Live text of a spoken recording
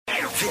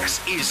This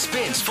is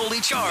Spins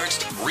Fully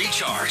Charged,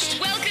 Recharged.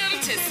 Welcome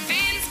to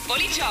Spins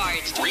Fully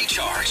Charged,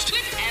 Recharged.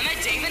 with Emma,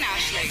 Dave and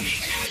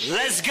Aisling.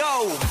 Let's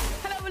go.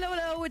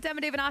 Hello, it's Emma,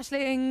 Dave and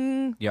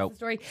Aisling. Yo.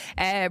 Story.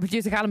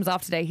 Producer Callum's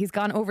off today. He's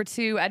gone over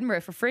to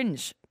Edinburgh for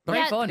Fringe.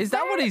 Very fun. Is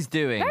that what he's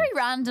doing? Very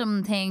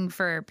random thing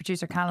for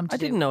producer Callum to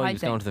do. I didn't know he I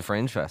was think. going to the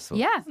Fringe Festival.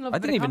 Yeah. I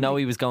didn't even know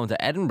he was going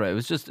to Edinburgh. It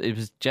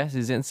was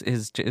Jess's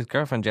his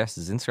girlfriend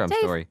Jess's Instagram Dave,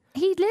 story.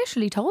 he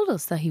literally told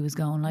us that he was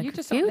going like You a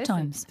just few don't listen.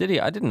 times. Did he?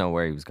 I didn't know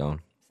where he was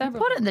going. He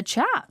put it in the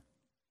chat.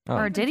 Oh.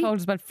 Or did he? Told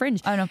us about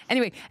Fringe. Oh, no.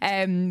 Anyway,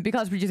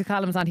 because producer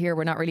Callum's on here,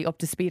 we're not really up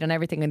to speed on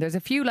everything, and there's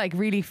a few like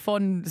really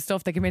fun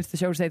stuff that came into the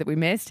show today that we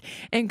missed,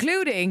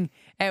 including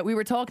we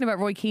were talking about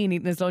Roy Keane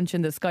eating his lunch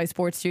in the Sky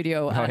Sports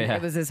studio, and yeah.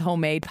 it was his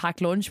homemade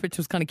packed lunch, which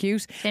was kind of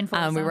cute. Sinful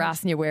And we were sandwich.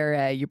 asking you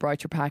where you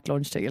brought your packed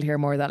lunch to. You'll hear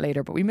more of that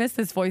later, but we missed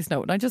this voice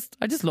note, and I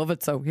just love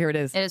it. So here it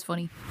is. It is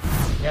funny.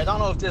 Yeah, I don't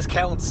know if this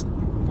counts,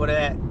 but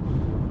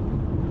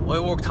I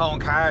work towing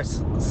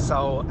cars,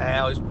 so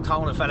I was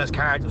towing a fella's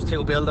car. There was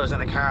two builders in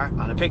a car, and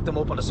I picked them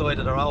up on the side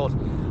of the road.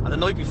 And the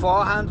night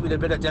beforehand, we had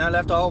a bit of dinner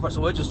left over,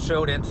 so I just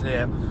threw it into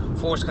the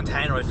first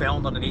container I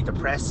found underneath the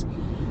press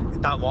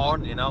that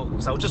morning, you know.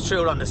 So I just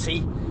threw it on the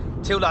seat.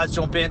 Two lads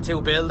jump in, two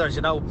builders,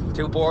 you know,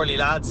 two burly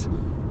lads.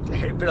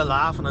 A bit of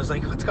laughing. I was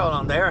like, what's going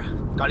on there?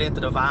 Got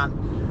into the van,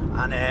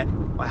 and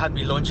I had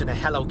me lunch in a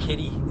Hello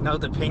Kitty, you know,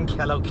 the pink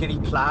Hello Kitty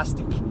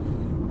plastic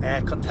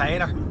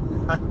container.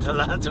 And the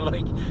lads were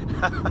like,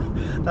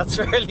 "That's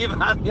really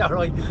manly, all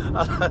right.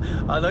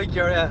 I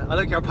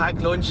like your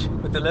packed lunch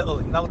with the little,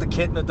 you know, the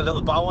kitten with the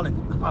little bow on it.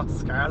 Oh,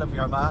 Scarlett,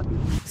 you're mad."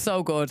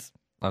 So good.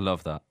 I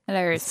love that.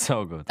 Hilarious.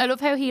 So good. I love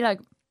how he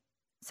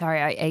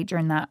sorry, I ate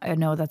during that. I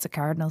know that's a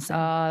Cardinal thing.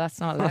 That's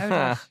not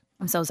allowed.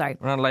 I'm so sorry.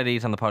 We're not allowed to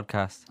eat on the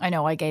podcast. I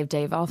know I gave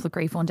Dave awful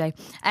grief one day.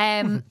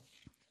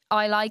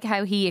 I like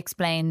how he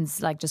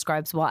explains,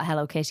 describes what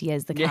Hello Kitty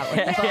is, the cat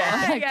with the ball.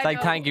 Yeah, Like,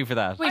 no. thank you for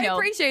that. We I know.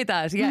 appreciate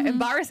that. Yeah,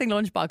 embarrassing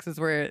lunchboxes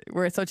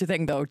were such a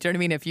thing, though. Do you know what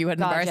I mean? If you had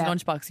an God, embarrassing yeah.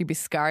 lunchbox, you'd be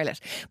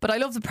scarlet. But I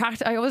love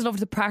I always loved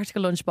the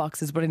practical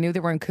lunchboxes, but I knew they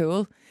weren't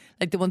cool.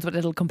 Like the ones with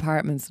little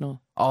compartments and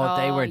all. Oh,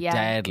 they Oh, were yeah.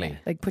 deadly.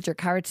 Like put your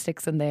carrot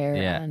sticks in there.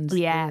 Yeah. And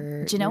Yeah.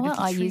 your- Do you know your what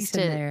little I treat used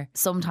in to there.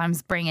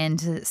 sometimes bring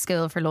into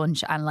school for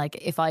lunch? And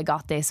if I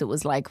got this, it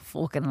was like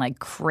fucking like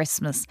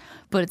Christmas.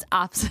 But it's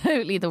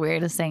absolutely the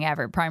weirdest thing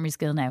ever. Primary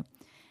school now.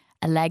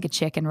 A leg of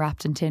chicken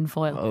wrapped in tin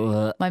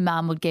foil. My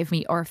mum would give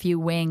me, or a few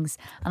wings,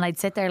 and I'd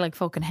sit there like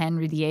fucking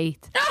Henry VIII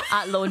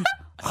at lunch.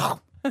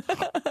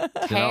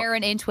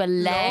 Tearing into a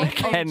leg. Like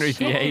Henry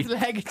VIII.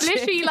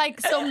 Literally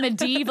like some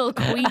medieval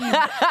queen.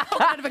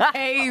 out of a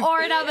cave. Or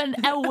I'd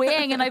have a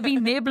wing and I'd be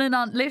nibbling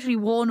on literally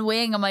one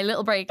wing on my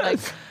little break. Like,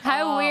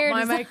 how weird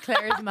My is mate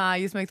Claire's ma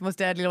used to make the most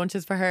deadly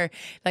lunches for her.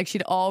 Like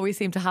she'd always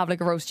seem to have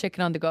like a roast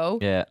chicken on the go.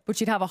 Yeah. But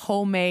she'd have a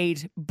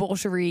homemade,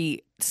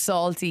 buttery,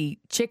 salty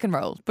chicken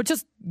roll. But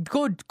just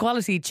good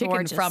quality chicken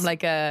Gorgeous. from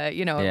like a,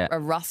 Yeah. a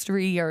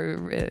roastery or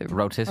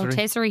Rotisserie.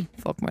 rotisserie?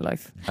 fuck my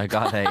life. I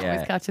got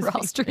a Catches me.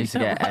 Roastery. I used to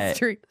get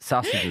Roastery.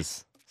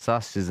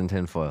 sausages in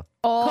tin foil.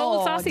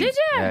 Cold sausage. Did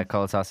you? Yeah,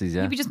 cold sausages.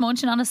 Yeah, You'd be just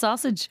munching on a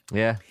sausage.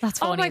 yeah.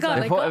 That's Oh funny. my God,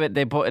 isn't it? like-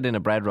 They put it in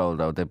a bread roll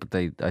though.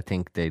 I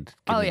think they'd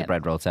give me the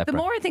bread roll The separate.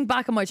 more I think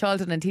back on my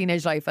childhood and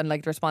teenage life and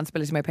like the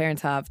responsibility my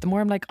parents have, the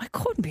more I'm like, I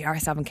couldn't be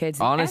arsed having kids.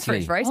 The Honestly.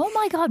 effort, right? Oh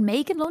my God,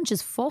 making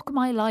lunches, fuck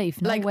my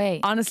life. No Like way.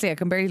 honestly, I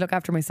can barely look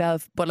after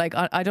myself. But like,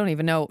 I don't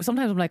even know.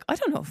 Sometimes I'm like, I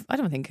don't know. I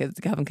don't think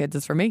having kids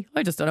is for me.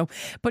 I just don't know.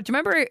 But do you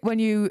remember when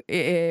you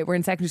were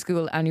in secondary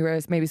school and you were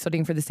maybe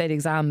studying for the state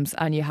exams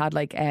and you had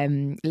like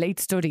late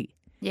study?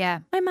 Yeah.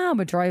 My mum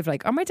would drive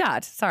or my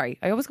dad. Sorry,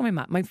 I always call my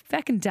mum. My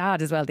fucking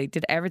dad as well. They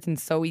did everything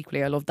so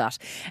equally. I love that.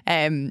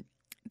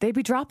 They'd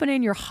be dropping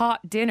in your hot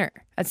dinner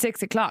at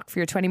 6 o'clock for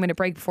your 20-minute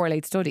break before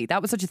late study.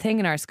 That was such a thing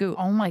in our school.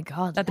 Oh my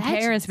God. That the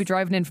legends. parents would be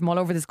driving in from all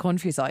over this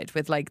countryside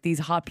with like these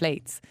hot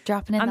plates.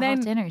 Dropping in and the then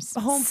hot dinners.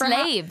 Home for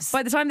Slaves.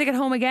 by the time they get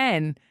home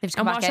again They have to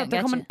come and back wash out up, and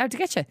they're get coming you. out to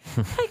get you.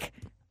 Like,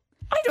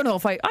 I don't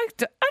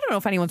know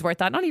if anyone's worth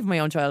that. Not even my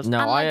own child. No,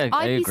 And I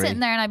I'd be agree. sitting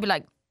there and I'd be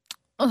like,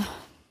 oh,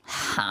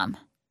 ham.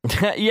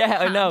 Yeah,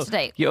 I know.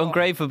 today. You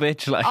ungrateful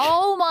bitch. Like,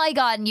 Oh my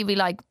God. And you'd be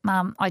like,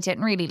 Mom, I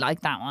didn't really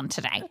like that one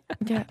today.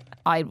 Yeah.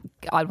 I'd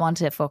want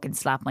to fucking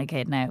slap my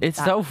kid now. it's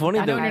That- so funny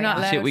that though. you're not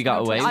the allowed shit we to got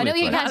touch away it. with. I know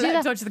you like. can't do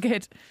that. Touch the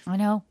kid. I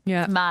know.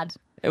 Yeah. It's mad.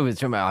 It was.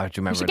 Do you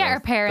remember? We should get those- our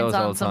parents those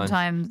on old times?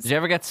 sometimes. Did you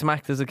ever get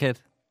smacked as a kid?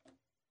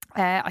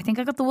 I think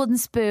I got the wooden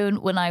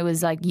spoon when I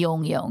was like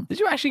young. Did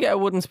you actually get a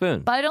wooden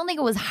spoon? But I don't think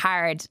it was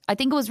hard. I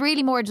think it was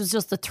really more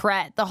just the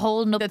threat, the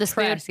holding up the,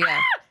 spoon. threat, yeah.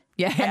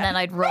 Yeah. And then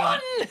I'd run.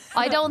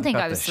 I don't think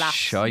Got I was the slapped.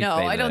 shite No,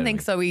 beaten I out don't of think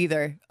me. so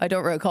either. I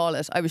don't recall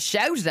it. I was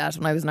shouted at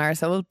when I was an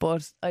arsehole,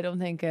 but I don't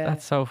think.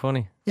 That's so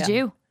funny. Did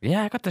you?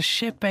 Yeah, I got the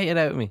shit baited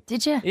out of me.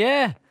 Did you?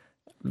 Yeah,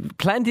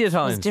 plenty of It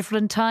times. was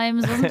different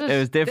times, wasn't it? It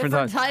was different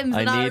times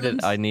in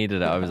Ireland. I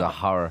needed it. I was a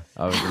horror.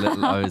 I was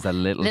a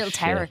little Little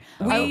terror.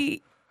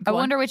 we. I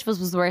wonder which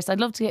was the worst. I'd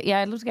love to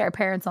get our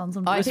parents on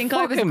something. I think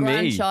I was a fucking me.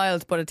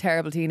 grandchild, but a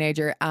terrible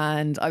teenager,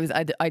 and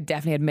I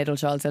definitely had middle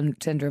child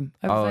syndrome.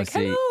 I was Oh, like,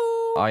 see, hello.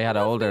 I had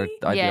love older. me.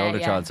 I had Yeah, the older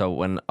yeah. child. So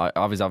when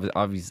I was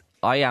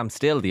I am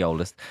still the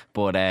oldest,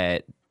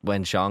 but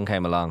when Sean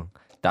came along,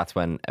 that's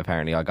when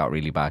apparently I got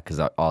really bad because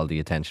all the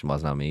attention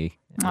wasn't on me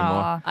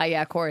anymore. Ah,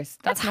 yeah, of course.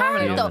 That's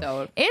hard normally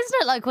though. Isn't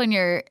it like when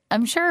you're,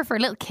 I'm sure for a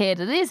little kid,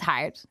 it is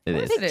hard. It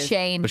is. Big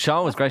change. But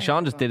Sean was great.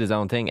 Sean just did his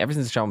own thing. Ever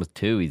since Sean was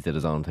 2, he's did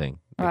his own thing.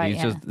 Like, Right,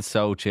 he's yeah. just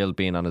so chilled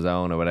being on his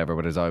own or whatever,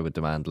 but his eye would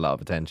demand a lot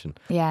of attention.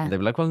 Yeah. And they'd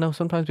be like, well, no,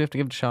 sometimes we have to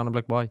give it to Sean. I'm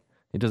like, why?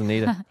 He doesn't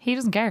need it. He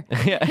doesn't care.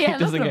 Yeah, he look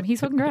doesn't at him. care. He's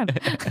fucking grand.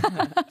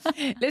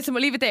 Listen,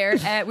 we'll leave it there.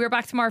 We're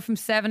back tomorrow from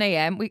 7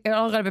 a.m. We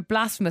all got a bit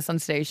blasphemous on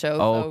today's show.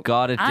 Oh, so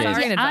God, it and, did.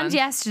 Sorry in and advance.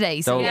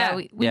 yesterday. So So- yeah,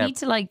 we Yeah. need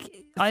to like,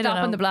 I don't Stop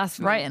know, on the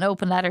blasphemy. write an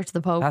open letter to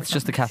the Pope. That's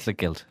just the Catholic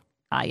guilt.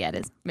 Ah, yeah, it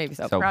is. Maybe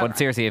so. So, Proud. but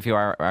seriously, if you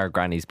are our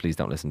grannies, please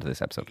don't listen to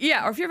this episode.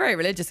 Yeah, or if you're very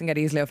religious and get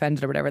easily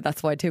offended or whatever,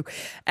 that's why too.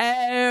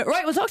 Right,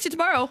 we'll talk to you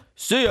tomorrow.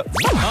 See ya.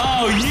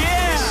 Oh,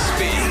 yeah.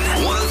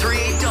 Spin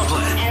 1038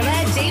 Dublin.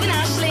 Emma, Dave and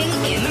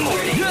Ashling in the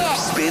morning.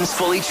 Spins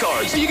Fully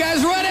Charged You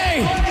guys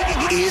ready?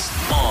 is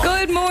on.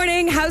 Good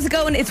morning. How's it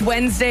going? It's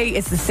Wednesday.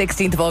 It's the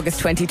 16th of August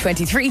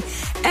 2023.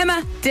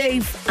 Emma,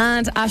 Dave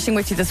and Ashling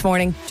with you this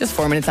morning. Just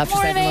 4 minutes after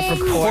 7. Let's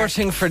report.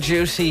 Reporting for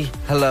duty.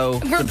 Hello.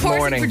 Good Reporting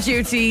morning. for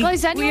duty.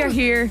 Guys, we are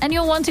here. And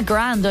you'll want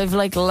 $1,000. I've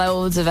like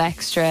loads of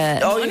extra.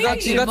 Oh, you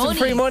got some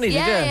free money, did you?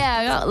 Yeah,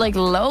 I got like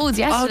loads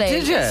yesterday.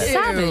 did you?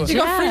 Savage. You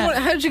got free yeah. money?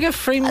 How did you get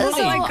free money?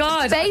 So, Oh my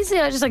God.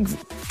 Basically, I just like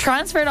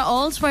transferred it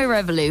all to my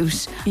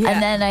Revolut, Yeah.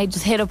 and then I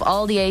just hit up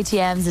all the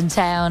ATMs in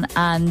town,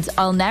 and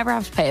I'll never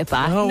have to pay it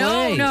back. No No,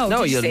 way. no.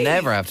 No, Did you you'll see?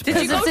 never have to Did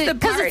pay. you go to the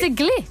Because it's a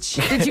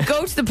glitch. Did you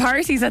go to the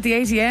parties at the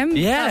ATM?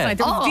 Yeah. Last night?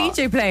 There was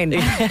a DJ playing.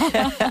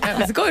 It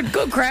was a good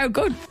crowd.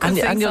 Good And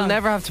you'll sing-song.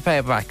 never have to pay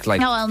it back.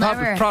 Like, No, I'll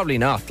never. Probably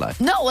not. Like,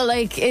 No, well,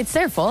 like it's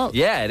their fault.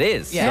 yeah, it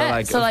is.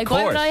 Yeah. So, of like,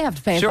 why would course. I have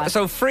to pay it back?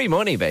 So free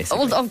money,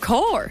 basically. Well, of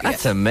course.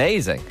 That's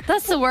amazing.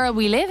 That's the world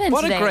we live in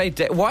What today. a great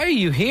day. Why are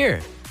you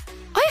here?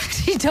 I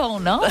actually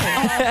don't know.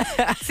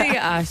 See you,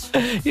 Ash.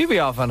 You'd be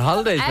off on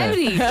holidays now.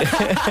 Audi.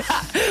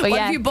 But What yeah.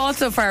 have you bought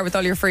so far with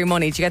all your free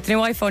money? Did you get the new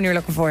iPhone you're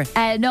looking for?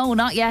 No,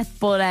 not yet.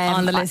 But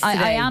On the list I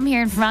today. am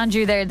hearing from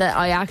Andrew there that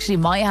I actually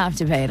might have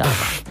to pay it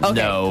off.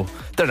 No,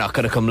 they're not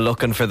going to come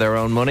looking for their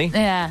own money.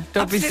 Yeah.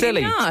 Don't be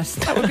silly. Not.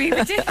 That would be a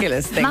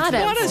ridiculous thing. Mad to do.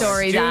 out. What a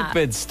Story that.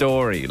 stupid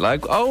story.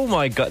 Like, oh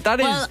my God. That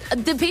is. Well,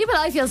 the people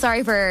I feel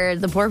sorry for,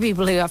 the poor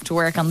people who have to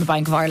work on the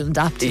Bank of Ireland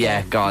app today.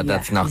 yeah, God,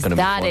 that's not going to be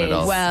That fun at is-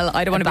 all. Well,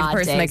 I don't want to be the bad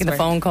person day's making the work.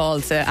 phone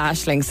call to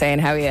Ashling saying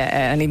how you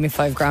I need me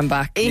 $5,000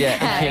 back.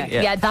 Yeah,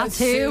 Yeah. that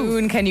too.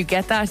 Soon can you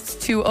get that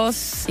to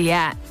us?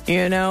 Yeah.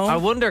 You know. I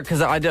wonder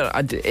because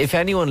if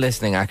anyone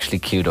listening actually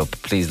queued up,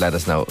 please let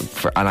us know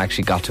and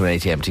actually got to an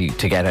ATM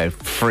to get out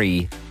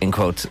free in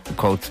quote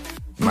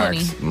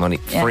marks money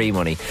Yeah. free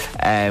money.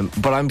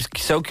 But I'm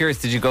so curious.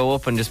 Did you go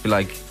up and just be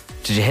like,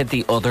 did you hit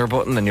the other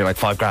button and you're like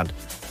 $5,000?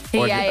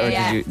 Or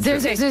Yeah.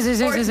 did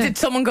you? Or did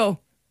someone go,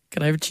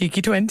 can I have a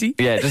cheeky 20?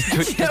 Yeah, just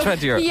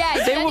 €20. Yeah,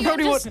 They then would you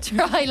probably just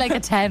try like a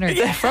tenner.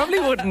 They probably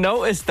wouldn't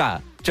notice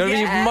that. Do you know what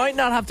I mean? Yeah. You might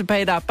not have to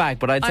pay that back,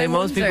 but I'd say I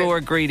most wonder. people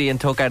were greedy and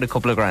took out a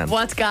couple of grand.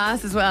 What's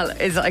gas as well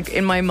is like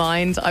in my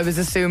mind, I was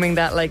assuming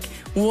that like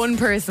one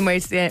person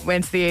went to the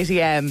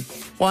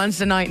ATM,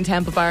 wanted a night in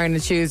Temple Bar on a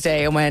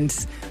Tuesday and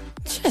went,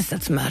 jeez,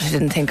 that's mad. I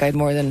didn't think I had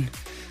more than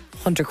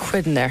 100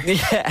 quid in there.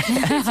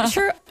 Yeah.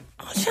 Sure.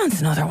 Oh, chance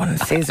another one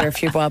says there a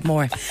few bob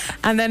more.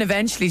 And then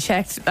eventually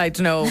checked, I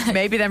don't know,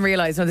 maybe then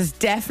realised, no, there's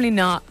definitely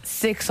not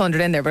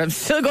 600 in there, but I'm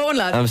still going,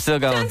 lad. I'm still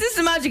going. This is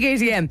a magic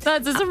ATM.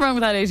 That's something wrong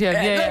with that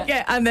ATM.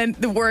 Yeah. And then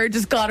the word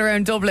just got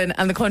around Dublin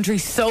and the country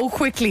so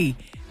quickly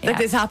that Yeah.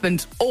 this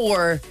happened.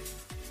 Or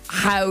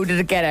how did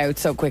it get out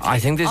so quickly? I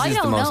think this I is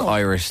the don't most know.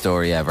 Irish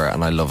story ever,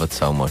 and I love it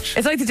so much.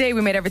 It's like the day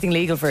we made everything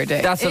legal for a day.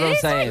 That's what It I'm is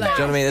saying. like Do you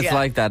know what I mean? It's Yeah.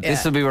 like that. This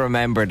Yeah. will be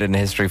remembered in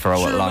history for a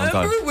long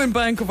time. Remember when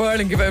Bank of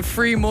Ireland gave out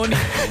free money?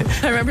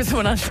 I remember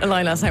someone on a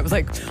line last night was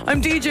like, I'm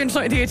DJing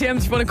tonight at the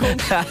ATMs, you want to come?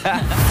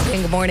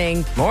 Good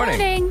morning.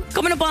 Morning.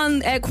 Coming up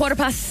on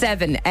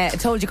 7:15. I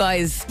told you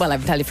guys, well, I've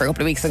been telling you for a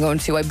couple of weeks, I'm going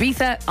to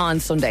Ibiza on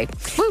Sunday.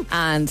 Woo.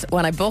 And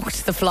when I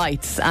booked the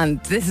flights, and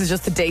this is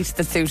just the date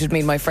that suited me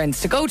and my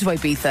friends to go to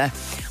Ibiza,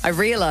 I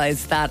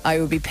realised that I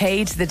would be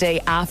paid the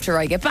day after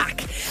I get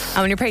back. And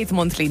when you're paid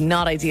monthly,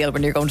 not ideal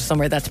when you're going to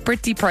somewhere that's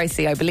pretty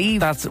pricey, I believe.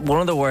 That's one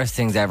of the worst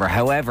things ever.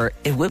 However,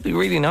 it will be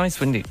really nice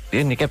when you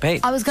get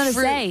paid. I was going to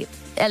True. say,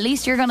 at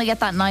least you're going to get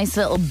that nice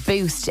little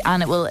boost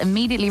and it will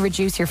immediately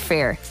reduce your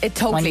fare It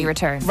totally when you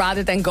return.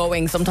 Rather than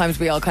going, sometimes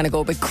we all kind of go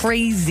a bit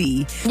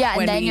crazy. Yeah,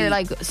 when and then we- you're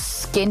like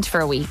skint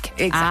for a week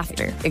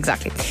after.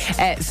 Exactly.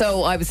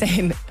 So I've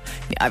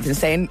been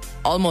saying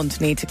all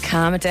month, need to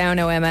calm it down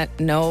now, Emma.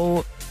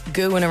 No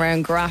gooing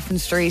around Grafton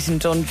Street and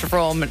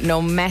Dundrum,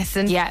 no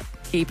messing. Yeah.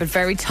 Keep it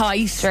very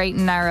tight. Straight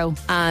and narrow.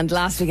 And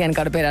last weekend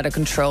got a bit out of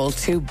control.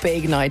 2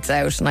 big nights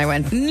out, and I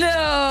went,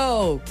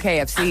 no!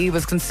 KFC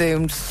was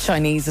consumed,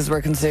 Chinese's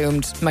were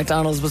consumed,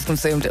 McDonald's was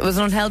consumed. It was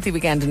an unhealthy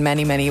weekend in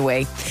many, many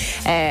ways.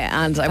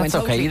 And I went,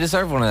 That's okay. You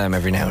deserve one of them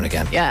every now and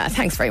again. Yeah,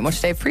 thanks very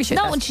much, Dave. Appreciate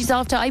No, that. and she's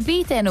off to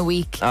Ibiza in a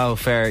week. Oh,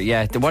 fair.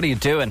 Yeah. What are you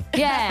doing?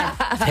 Yeah.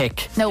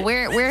 Pick. No,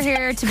 we're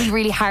here to be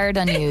really hard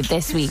on you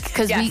this week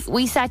because Yes.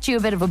 we set you a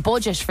bit of a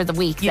budget for the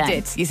week. You then.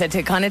 did. You said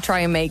to kind of try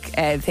and make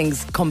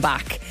things come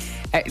back.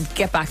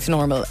 Get back to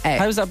normal.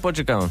 How's that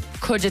budget going?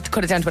 Cut it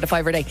down to about a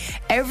 $5 a day.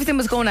 Everything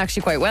was going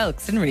actually quite well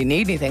because I didn't really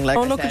need anything. Like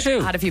Oh, I look said. at you.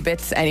 I had a few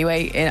bits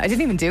anyway. I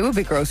didn't even do a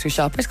big grocery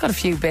shop. I just got a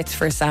few bits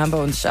for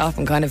Sambo and shop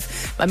and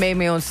I made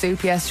my own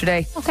soup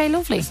yesterday. Okay,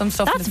 lovely. Some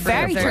stuff in That's the fridge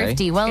very there.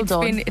 thrifty. Well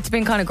done. It's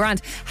been kind of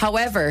grand.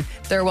 However,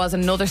 there was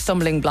another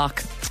stumbling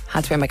block.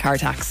 Had to pay my car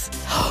tax.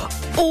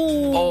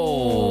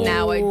 Oh.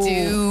 Now I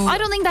do. I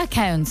don't think that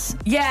counts.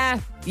 Yeah.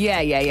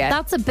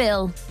 That's a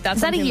bill. That's Is that a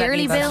something that yearly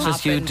needs to bill?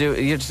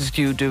 happen. You're just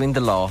you doing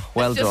the law.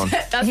 Well done.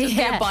 That's just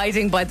me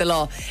abiding by the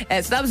law. So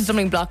that was a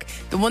stumbling block.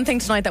 The one thing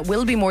tonight that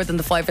will be more than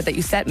the $5 that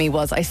you set me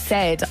was I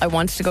said I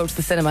wanted to go to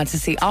the cinema to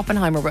see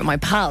Oppenheimer with my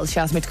pals. She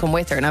asked me to come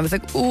with her, and I was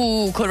like,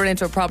 ooh, could run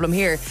into a problem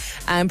here.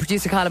 And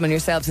producer Callum and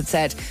yourselves had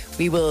said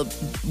we will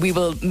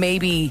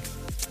maybe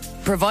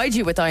provide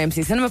you with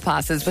IMC cinema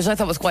passes, which I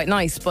thought was quite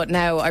nice, but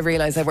now I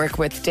realise I work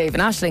with Dave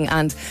and Aisling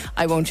and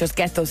I won't just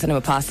get those cinema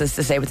passes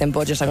to stay within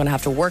budget. I'm going to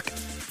have to work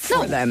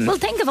for them. Well,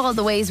 think of all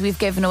the ways we've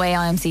given away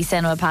IMC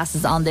cinema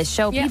passes on this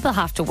show. Yeah. People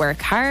have to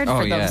work hard for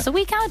them, yeah. so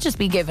we can't just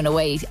be giving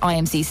away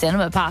IMC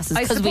cinema passes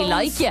I because we suppose-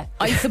 like you.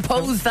 I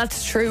suppose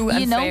that's true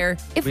and You know, fair.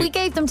 if we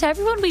gave them to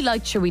everyone we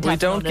liked, sure we'd We have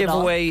don't none give at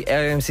all. away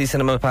AMC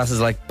cinema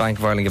passes like Bank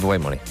of Ireland give away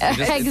money. We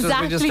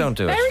just don't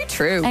do it. Very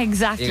true.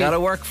 Exactly. You got to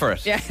work for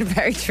it. Yeah,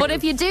 very true. But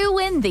if you do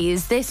win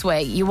these this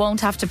way, you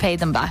won't have to pay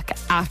them back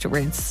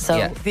afterwards. So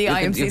Yeah. the You can-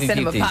 IMC you can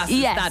cinema keep these. passes,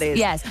 yes, that is.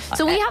 yes.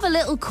 So we have a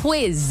little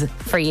quiz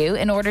for you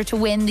in order to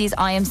win these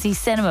IMC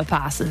cinema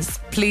passes.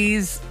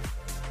 Please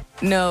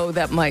know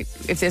that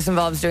if this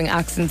involves doing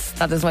accents,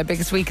 that is my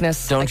biggest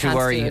weakness. I Don't you can't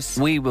worry. do it.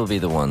 We will be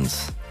the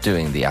ones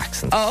doing the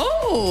accents.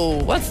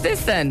 Oh, what's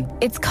this then?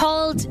 It's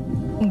called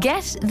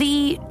Get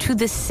Thee to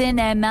the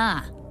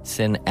Cinema.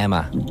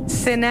 Cinema.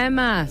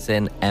 Cinema.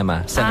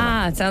 Cinema.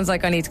 Ah, it sounds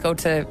like I need to go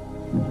to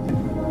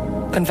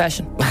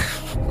confession.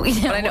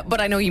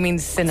 But I know you mean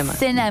cinema.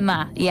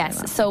 Cinema,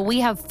 yes. So we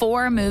have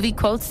 4 movie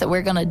quotes that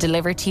we're going to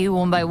deliver to you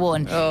one by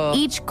one. Oh.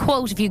 Each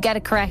quote, if you get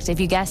it correct, if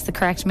you guess the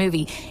correct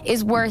movie,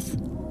 is worth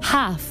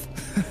half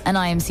an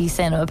IMC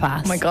cinema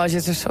pass. Oh my God,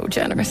 you're so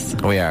generous.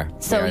 We are.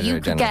 So We are you very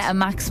could generous. get a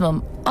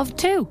maximum of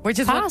 2 Which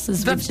is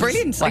passes. that's which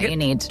brilliant. Is what I you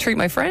need. treat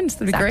my friends.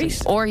 That'd be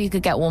great. Or you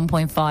could get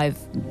 1.5.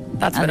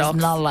 That's And what there's up.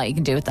 not a lot you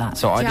can do with that.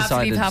 So I You have to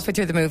decided. leave halfway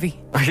through the movie.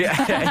 yeah,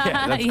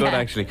 that's good Yeah.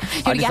 actually.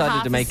 I Gonna get decided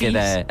half to a make it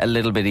seat. a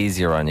little bit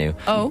easier on you.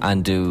 Oh.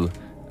 And do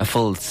a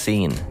full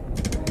scene.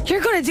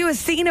 You're going to do a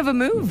scene of a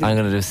movie. I'm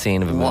going to do a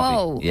scene of a movie.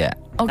 Whoa. Yeah.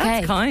 Okay.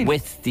 That's kind.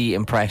 With the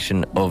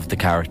impression of the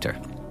character.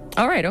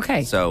 All right,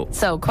 okay. So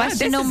So Wow,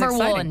 question this is number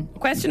exciting. 1.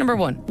 Question number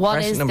 1. What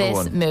Question is number this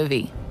 1.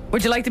 movie?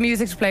 Would you like the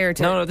music to play or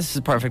two? No, this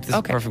is perfect. This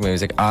Okay. is perfect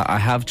music. I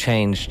have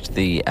changed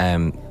the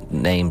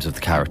names of the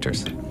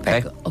characters.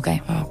 Okay.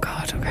 Okay. Oh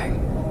God, okay.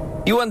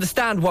 You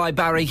understand why,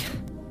 Barry?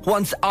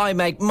 Once I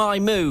make my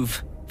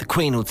move, the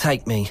Queen will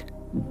take me.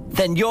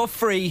 Then you're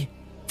free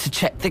to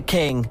check the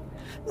King.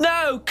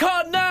 No,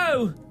 can't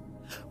no!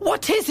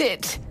 What is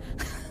it?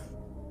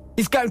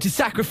 He's going to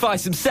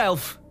sacrifice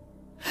himself.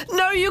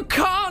 No, you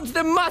can't!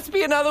 There must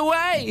be another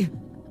way!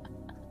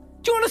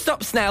 Do you want to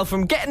stop Snail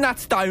from getting that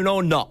stone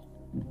or not?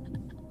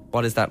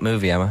 What is that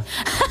movie, Emma?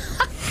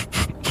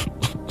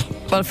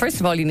 Well, first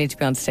of all, you need to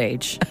be on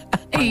stage.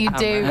 You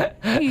do.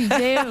 You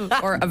do.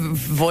 Or a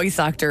voice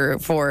actor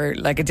for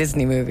like a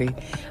Disney movie.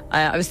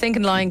 I was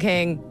thinking Lion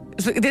King.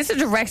 So this is a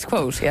direct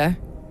quote, yeah?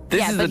 This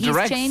Yeah, is but a he's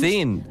direct changed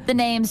scene. the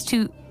names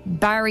to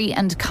Barry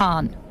and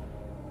Khan.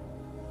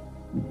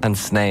 And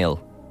Snail.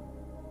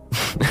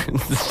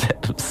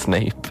 Instead of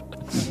Snape.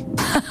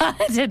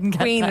 I didn't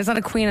get Queen. that. There's not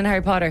a queen in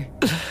Harry Potter.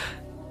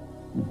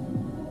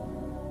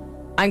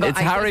 It's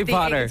Harry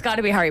Potter. It's got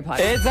to be Harry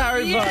Potter. It's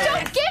Harry Potter.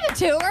 Don't give it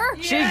to her.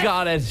 She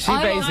got it. She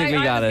I- basically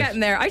I got was it. getting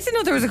there. I just didn't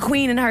know there was a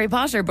queen in Harry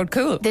Potter, but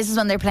cool. This is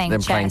when they're playing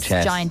chess. Playing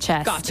chess. Giant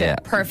chess. Gotcha. Yeah.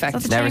 Perfect.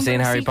 That's Never Chamber seen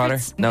of Harry Potter?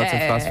 Secrets? No, it's a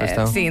Philosopher's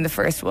Stone. Seen the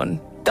first one.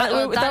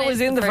 That that was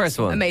is in the first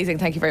one. Amazing.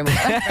 Thank you very much.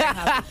 I'm very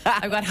happy.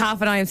 I've got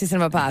half an IMC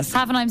cinema pass.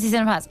 Half an IMC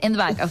cinema pass in the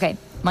bag. Okay,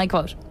 my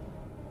quote.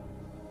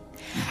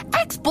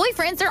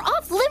 Ex-boyfriends are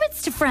off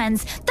limits to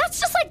friends. That's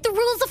just like the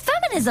rules of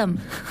feminism.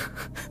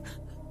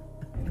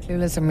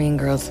 Clueless or Mean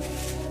Girls?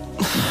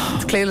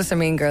 It's Clueless or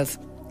Mean Girls?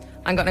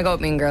 I'm going to go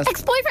with Mean Girls.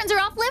 Ex-boyfriends are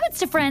off limits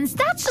to friends.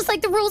 That's just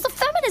like the rules of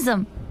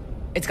feminism.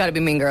 It's got to be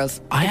Mean Girls.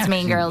 It's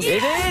Mean Girls.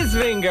 It is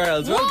Mean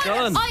Girls. Well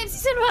done. IMC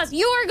cinema pass.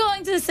 You are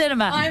going to the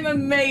cinema. I'm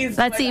amazed.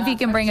 Let's see if you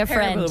can bring a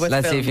friend.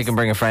 Let's see if you can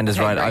bring a friend. Is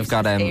right. I've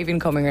got Avian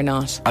coming or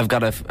not? I've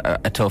got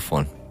a tough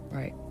one.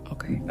 Right.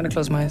 Okay. I'm going to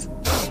close my eyes.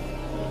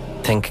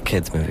 Think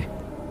kids movie.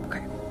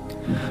 Okay.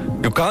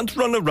 You can't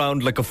run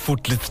around like a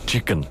footless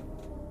chicken.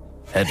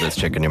 Headless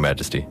chicken, Your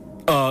Majesty.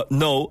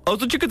 No. How's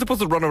the chicken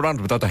supposed to run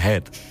around without a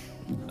head?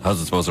 How's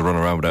it supposed to run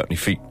around without any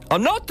feet?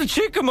 I'm not the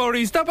chicken,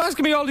 Maurice. Stop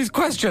asking me all these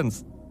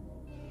questions.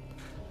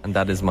 And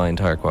that is my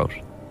entire quote.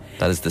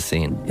 That is the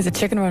scene. Is it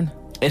Chicken Run?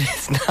 It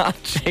is not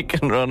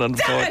Chicken Run,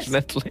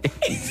 unfortunately.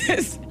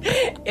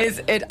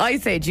 Is it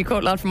Ice Age? You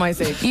quote a lot from Ice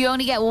Age. You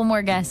only get one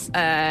more guess.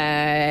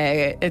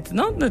 It's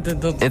not.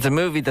 It's a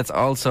movie that's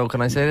also,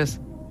 can I say this?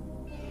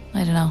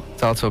 I don't know.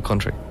 It's also a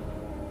country.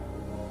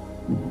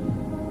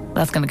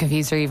 That's going to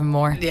confuse her even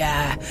more.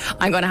 Yeah,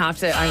 I'm gonna have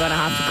to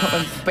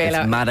bail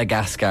out. It's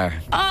Madagascar.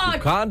 Oh, You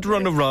can't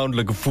run around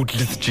like a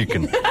footless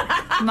chicken.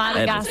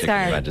 Madagascar.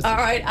 all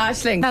right,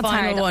 Aisling, That's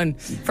final hard. one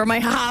for my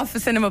half a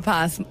cinema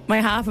pass,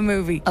 my half a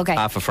movie. Okay.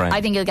 Half a friend. I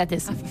think you'll get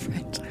this.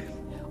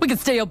 We can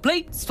stay up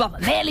late,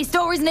 swap daily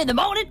stories, and in the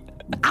morning,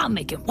 I'm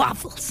making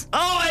waffles.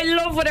 Oh, I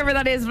love whatever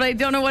that is, but I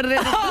don't know what it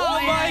is.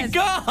 Oh my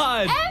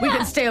God! We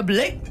can stay up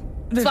late.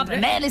 Swapping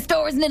daily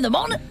stories, and in the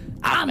morning,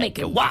 I'm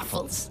making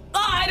waffles. Oh,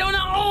 I don't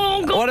know.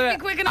 Oh, go What quick, about,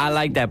 quick enough. I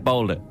like that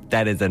boulder.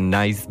 That is a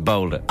nice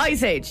boulder.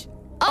 Ice Age.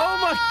 Oh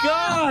my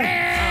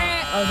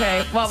God!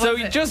 Okay, what So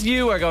was it? just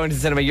you are going to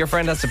the cinema. Your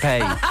friend has to pay.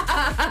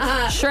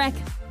 Shrek.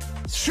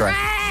 Shrek,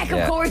 Yeah.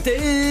 of course.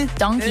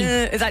 Donkey.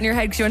 Is that in your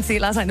head because you went to see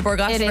it last night in the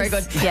Burgos? It Very is,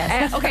 good.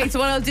 yes. Okay, so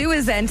what I'll do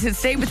is then, to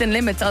stay within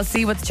limits, I'll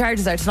see what the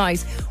charges are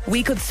tonight.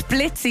 We could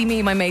split, see me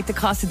and my mate, the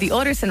cost of the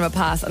other cinema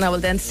pass, and I will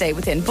then stay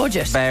within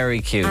budget.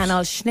 Very cute. And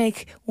I'll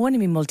snake one of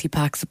my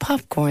multi-packs of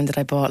popcorn that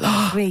I bought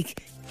last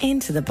week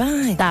into the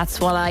bag. That's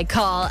what I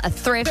call a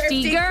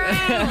thrifty girl.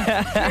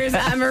 Here's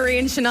Anne-Marie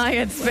and Shania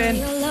at Spin.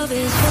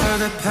 For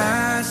the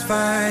past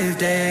 5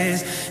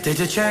 days, did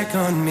you check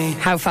on me?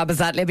 How fab is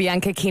that?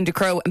 Libyanka, Keen to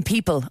Crow, and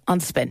People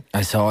on Spin.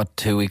 I saw it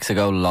 2 weeks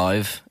ago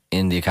live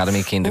in the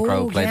Academy. Keen to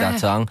Crow played yeah. that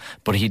song,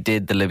 but he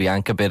did the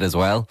Libyanka bit as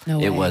well. No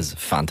way. It was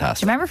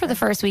fantastic. Remember for the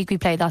first week we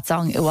played that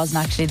song, it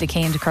wasn't actually the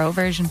Kane to Crow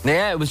version.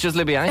 Yeah, it was just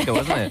Libyanka,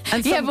 wasn't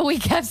it? Yeah, but we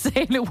kept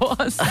saying it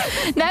was.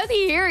 Now that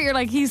you hear it, you're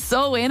like, he's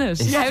so in it.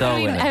 He's so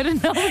in it. How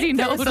did nobody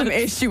There know was some that?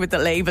 issue with the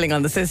labelling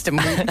on the system.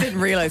 We didn't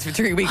realise for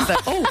 3 weeks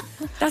that,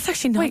 that's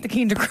actually not the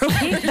Keen to Crow.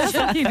 That's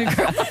not Keen to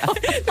Crow.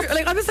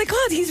 Like, I was like,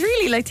 God, he's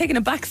really like taking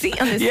a back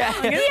seat on this Yeah,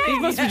 song. he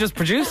must be just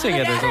producing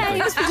it or Yeah, he something.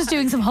 must be just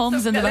doing some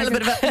hums in the A little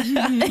bit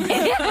background. of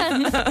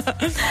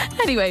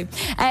a Anyway,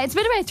 it's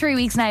been about 3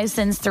 weeks now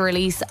since the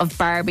release of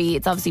Barbie.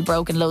 It's obviously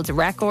broken loads of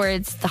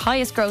records. The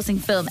highest grossing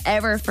film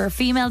ever for a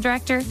female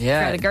director.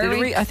 Yeah, Greta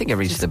Gerwig. I think it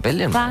reached $1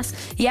 billion. Class.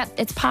 Yep,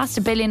 it's past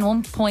 $1 billion,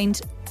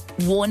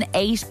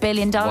 $1.18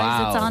 billion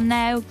Wow. it's on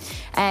now.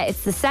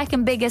 It's the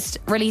second biggest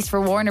release for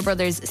Warner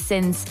Brothers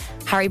since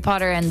Harry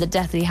Potter and the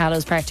Deathly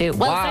Hallows Part 2.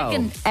 Well, Wow.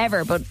 second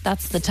ever, but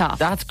that's the top.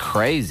 That's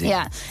crazy.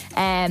 Yeah.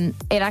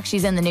 It actually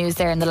is in the news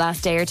there in the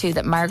last day or two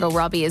that Margot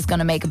Robbie is going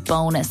to make a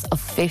bonus of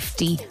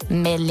 $50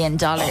 million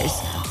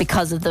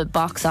because of the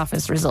box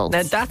office results.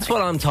 Now, that's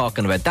what I'm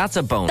talking about. That's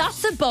a bonus.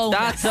 That's a bonus.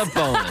 That's a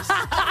bonus.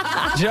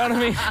 Do you know what I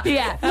mean?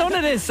 Yeah. None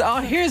of this. Oh,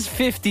 here's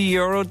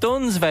 €50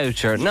 Duns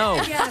voucher.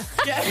 No.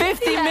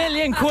 50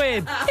 million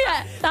quid.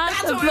 Yeah,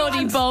 that's a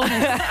bloody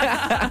bonus.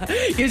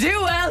 You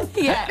do well.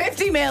 Yeah.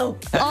 50 mil.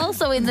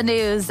 Also in the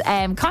news,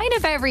 kind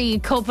of every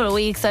couple of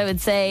weeks, I would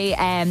say,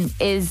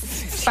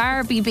 is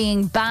Barbie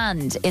being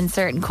banned in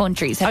certain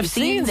countries. Have I've you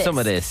seen seen some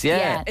of this,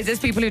 yeah. Is this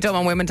people who don't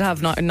want women to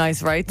have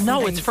nice rights? No,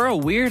 and it's things? for a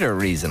weirder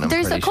reason. I'm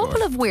There's a pretty couple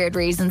sure. of weird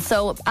reasons.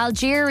 So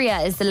Algeria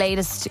is the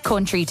latest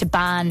country to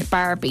ban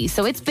Barbie.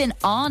 So it's been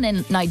on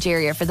in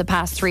Nigeria for the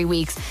past 3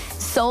 weeks.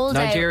 Sold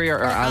Nigeria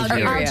out, or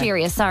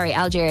Algeria?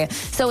 Algeria.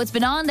 So it's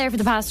been on there for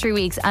the past 3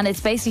 weeks and it's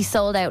basically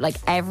sold out like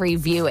every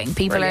viewing.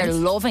 People Brilliant. are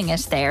loving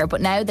it there,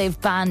 but now they've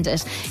banned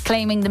it,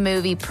 claiming the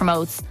movie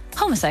promotes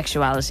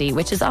homosexuality,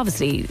 which is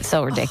obviously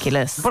so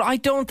ridiculous. But I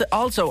don't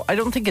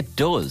think it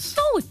does.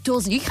 No, it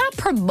doesn't. You can't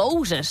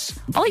promote it.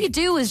 All you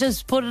do is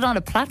just put it on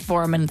a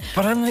platform and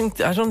But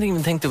I don't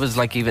even think there was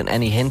like even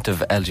any hint of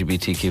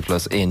LGBTQ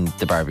plus in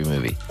the Barbie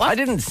movie. I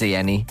didn't see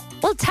any.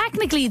 well,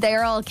 technically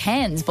they're all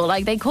Kens, but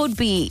like they could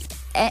be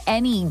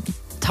any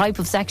type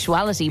of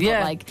sexuality. But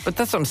like, but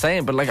that's what I'm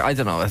saying. But like, I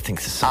don't know. I think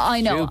it's so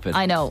I know, stupid.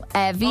 I know.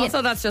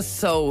 Also, that's just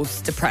so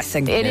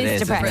depressing. It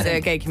is is for depressing.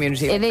 the gay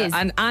community. It is.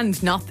 and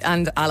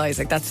allies.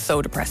 Like, that's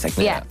so depressing.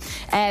 Yeah.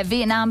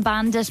 Vietnam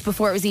banned it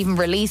before it was even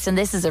released, and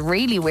this is a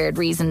really weird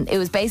reason. It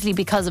was basically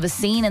because of a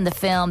scene in the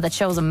film that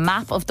shows a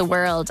map of the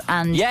world,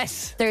 and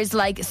Yes. there's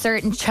like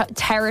certain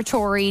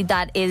territory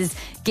that is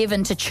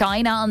given to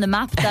China on the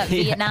map that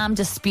Vietnam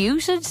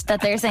disputed,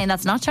 that they're saying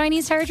that's not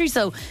Chinese territory,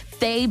 so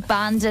they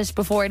banned it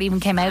before it even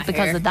came out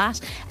because of that.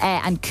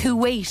 And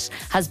Kuwait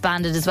has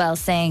banned it as well,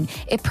 saying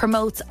it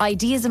promotes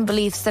ideas and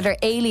beliefs that are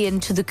alien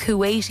to the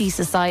Kuwaiti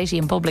society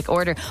and public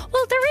order.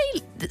 Well,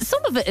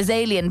 some of it is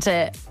alien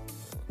to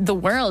the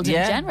world in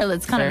Yeah, general.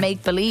 It's kind fair. of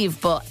make believe.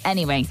 But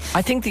anyway,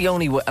 I think the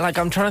only way, like,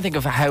 I'm trying to think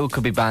of how it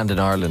could be banned in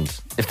Ireland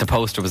if the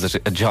poster was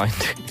a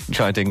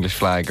giant English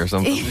flag or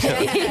something.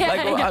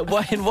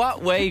 In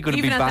what way could it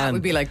be Even at that banned?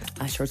 would be like,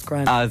 sure, it's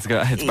grand.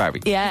 It's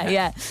Barbie.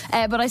 yeah.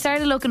 But I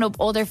started looking up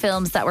other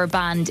films that were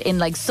banned in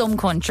like some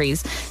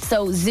countries.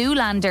 So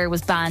Zoolander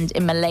was banned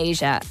in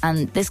Malaysia,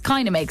 and this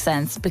kind of makes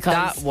sense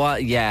because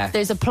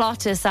there's a plot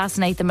to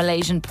assassinate the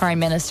Malaysian Prime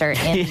Minister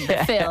in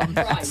the film.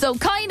 So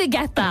kind of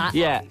get that.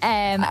 Yeah.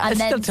 And It's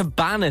then still to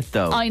ban it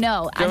though. I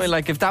know. Do you know what I mean?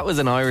 Like, if that was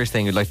an Irish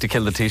thing, you'd like to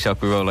kill the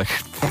Taoiseach, we were like,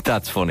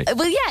 that's funny.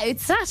 well, yeah,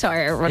 it's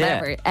satire or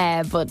whatever.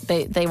 But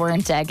they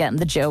weren't getting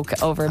the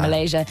joke over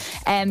Malaysia.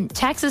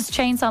 Texas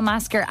Chainsaw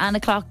Massacre and A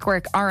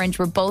Clockwork Orange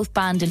were both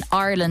banned in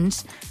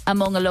Ireland,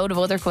 among a load of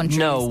other countries.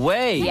 No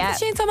way. Yeah.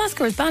 The Chainsaw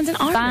Massacre was banned in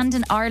Ireland. Banned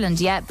in Ireland,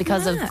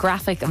 because of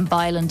graphic and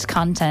violent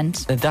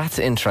content. That's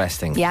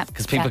interesting. Yeah.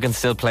 Because people can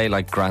still play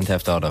like Grand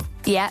Theft Auto.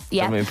 Yeah.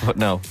 I mean, but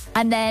no.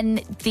 And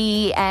then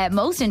the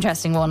most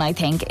interesting one, I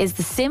think, is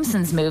the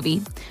Simpsons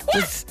movie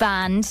was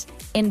banned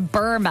in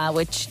Burma,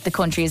 which the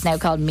country is now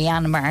called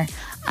Myanmar.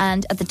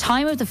 And at the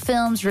time of the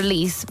film's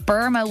release,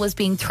 Burma was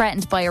being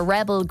threatened by a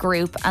rebel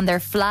group, and their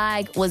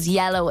flag was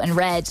yellow and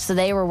red. So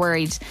they were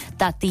worried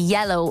that the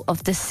yellow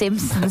of the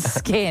Simpsons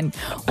skin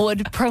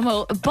would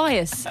promote a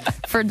bias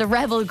for the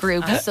rebel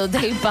group. So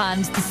they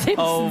banned the Simpsons.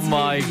 Oh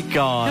my movie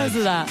God. because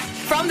of that.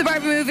 From the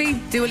Barbie movie,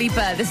 Dua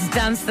Lipa. This is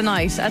Dance the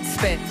Night at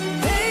Spin.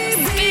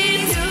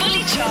 Spins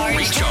Fully Charged.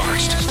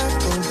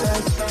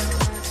 Recharged.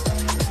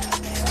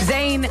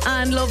 Zayn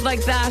and Love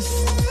Like That.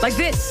 Like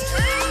this.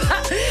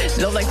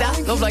 Love Like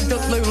That. Love Like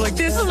that. Love Like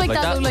this. Love like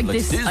that, love like like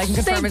this. this. I can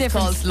confirm Same it's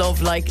difference. called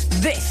Love Like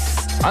This.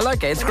 I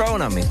like it. It's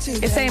growing on me.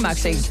 It's same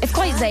actually. It's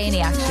quite zany,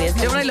 actually, isn't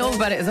You it? know what I love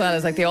about it as well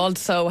is like they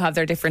also have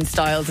their different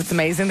styles. It's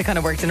amazing. They kind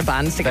of worked in a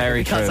band together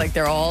Very because true. like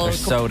they're all They're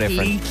so different.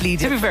 completely To be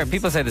different. fair,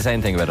 people say the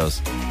same thing about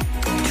us.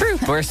 True.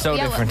 We're so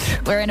Yeah,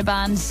 different. We're in a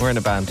band. We're in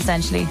a band.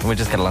 Essentially. And we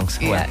just get along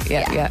so well.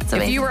 Yeah. It's If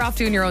amazing. you were off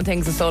doing your own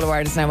things as a solo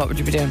artist now, what would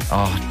you be doing?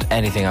 Oh,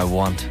 anything I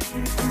want.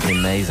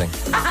 Amazing.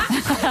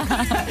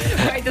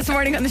 Right, this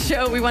morning on the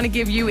show, we want to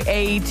give you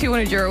a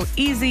 €200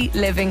 Easy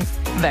Living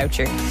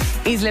voucher.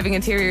 Easy Living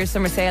Interiors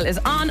summer sale is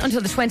on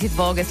until the 20th of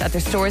August at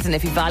their stores in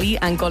Iffy Valley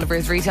and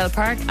Gulliver's Retail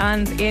Park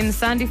and in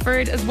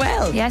Sandyford as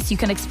well. Yes, you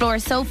can explore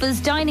sofas,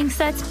 dining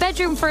sets,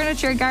 bedroom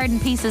furniture, garden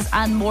pieces,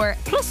 and more.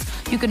 Plus,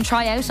 you can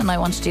try out, and I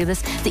want to do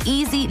this, the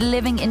Easy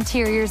Living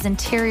Interiors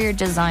interior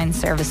design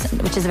service,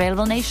 which is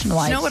available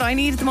nationwide. You know what I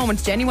need at the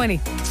moment, genuinely?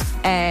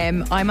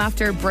 I'm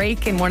after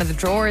breaking one of the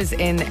drawers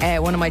in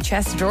one of my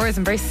chest of drawers.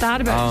 I'm very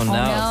sad about Oh it. no. no.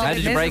 How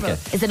did you break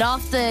it? Is it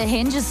off the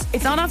hinges?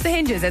 It's not off the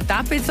hinges.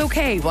 That bit's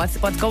okay. What's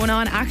going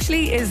on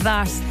actually is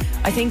that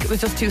I think it was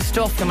just too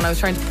stuffed, and when I was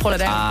trying to pull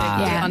it out,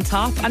 they put it on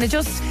top, and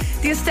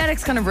the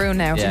aesthetics kind of ruined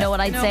now. You know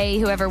what I'd No. say?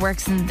 Whoever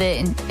works in the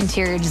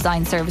interior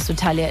design service would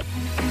tell you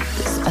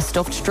a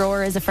stuffed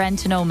drawer is a friend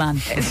to no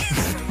man.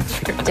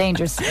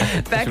 Dangerous.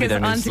 Becca's their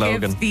new on to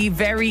slogan. give the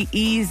very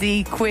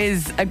easy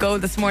quiz a go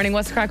this morning.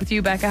 What's the crack with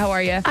you, Becca? How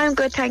are you? I'm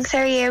good, thanks. How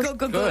are you?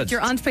 Good.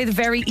 You're on to play the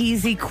very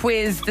easy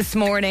quiz this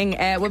morning.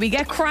 Will we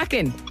get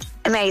cracking?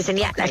 Amazing.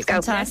 Yeah, let's go.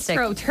 Fantastic.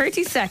 Throw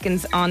 30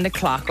 seconds on the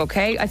clock,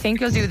 okay? I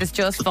think you'll do this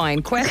just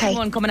fine. Question Okay.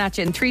 1 coming at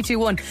you in 3, 2,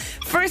 1.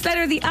 First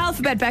letter of the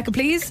alphabet, Becca,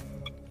 please.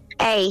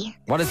 A.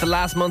 What is the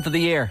last month of the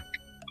year?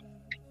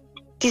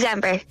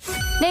 December.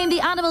 Name the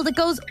animal that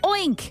goes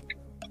oink.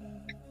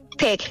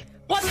 Pig.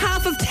 What's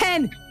half of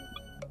 10?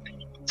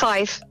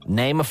 5.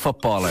 Name a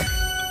footballer.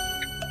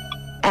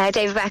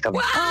 David Beckham.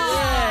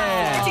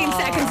 15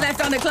 seconds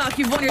left on the clock.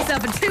 You've won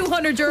yourself a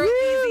 €200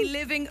 Easy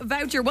Living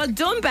voucher. Well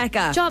done,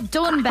 Becca. Job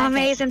done, Becca.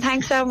 Amazing.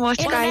 Thanks so much,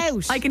 In guys. and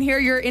out. I can hear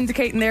you're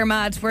indicating there,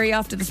 Mad. Where are you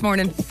off to this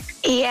morning?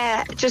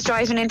 Yeah, just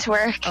driving into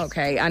work.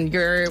 Okay, and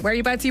where are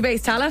you about to be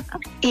based, Tala?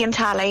 Ian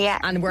Tala, yeah.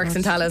 And works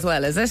in Tala as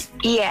well, is it?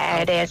 Yeah,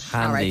 it is.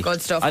 Handy. All right,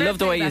 good stuff. I Fair love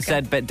the play, way you Becca.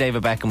 said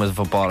David Beckham was a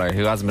footballer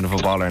who hasn't been a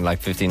footballer in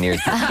like 15 years.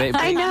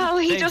 I know,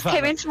 he big just fan.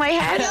 came into my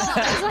head.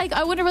 I was like,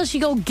 I wonder will she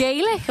go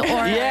Gaelic or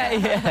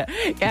Yeah.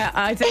 Yeah,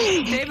 I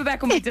think David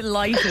Beckham would be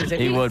delighted. If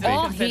He would be.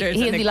 Oh, considered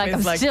he'll in a be like,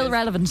 quiz I'm still this.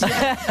 relevant.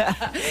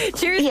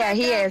 Cheers, Yeah,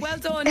 he Becca. is. Well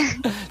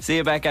done. See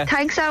you, Becca.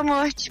 Thanks so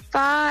much.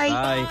 Bye.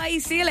 Bye. Bye.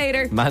 See you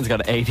later. Man's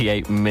got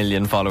 88 million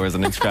followers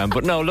on Instagram,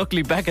 but no,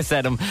 luckily Becca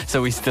said him,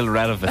 so he's still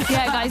relevant.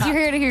 Yeah, guys, you're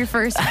here to hear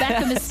first.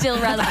 Beckham is still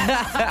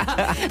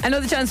relevant.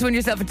 Another chance to win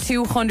yourself a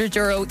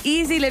 €200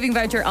 Easy Living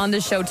voucher on the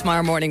show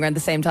tomorrow morning around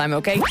the same time,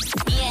 okay?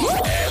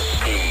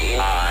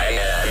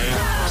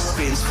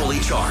 Spins Fully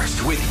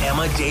Charged with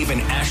Emma, Dave,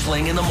 and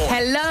Ashling in the morning.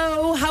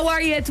 Hello, how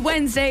are you? It's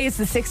Wednesday. It's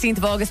the 16th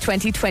of August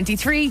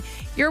 2023.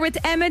 You're with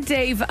Emma,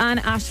 Dave, and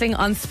Ashling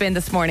on Spin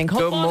this morning. Hope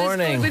Good all is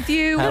morning. good with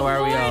you. How Good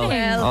are we all? morning.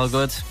 Well, All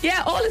good?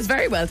 Yeah, all is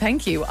very well,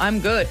 thank you. I'm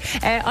good.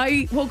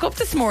 I woke up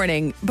this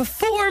morning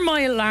before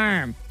my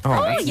alarm.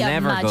 Oh, it's yeah,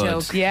 never mad good.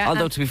 joke. Yeah.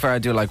 Although, to be fair, I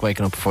do like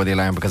waking up before the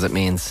alarm because it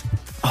means,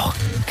 I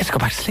get to go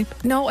back to sleep.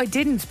 No, I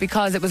didn't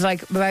because it was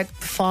like about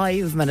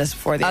 5 minutes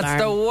before the That's alarm.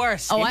 the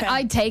worst. Oh,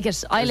 I'd take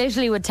it. I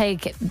literally would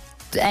take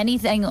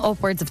anything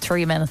upwards of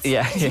 3 minutes.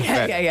 Yeah.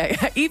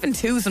 Yeah. Even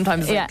 2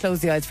 sometimes. Yeah. Like, close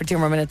the eyes for 2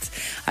 more minutes.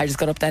 I just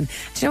got up then. Do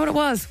you know what it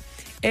was?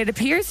 It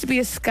appears to be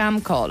a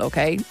scam call,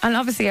 okay? And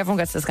obviously everyone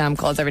gets the scam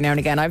calls every now and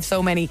again. I have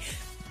so many.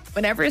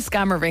 Whenever a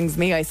scammer rings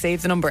me, I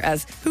save the number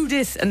as who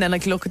dis, and then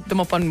like look them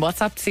up on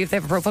WhatsApp to see if they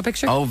have a profile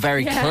picture. Oh,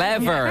 very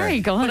clever. Very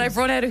good. But I've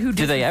run out of who dis.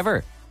 Do they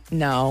ever?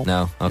 No.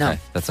 No. Okay, No.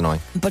 that's annoying.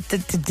 But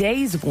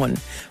today's one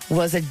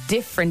was a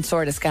different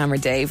sort of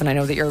scammer, Dave, and I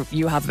know that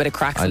you have a bit of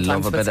crack I sometimes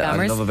love a with bit.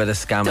 scammers. I love a bit of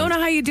scamming. Don't know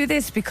how you do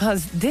this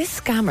because this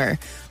scammer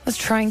was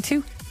trying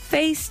to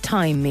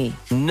FaceTime me.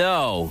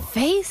 No,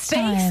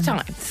 FaceTime.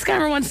 FaceTime. The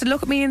scammer wants to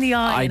look at me in the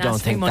eye. I and don't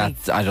ask me think money.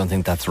 that's. I don't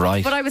think that's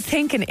right. But I was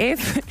thinking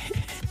if.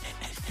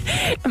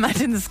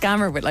 Imagine the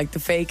scammer with like the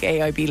fake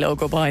AIB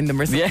logo behind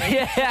them or something.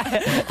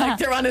 yeah. Like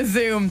they're on a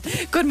Zoom.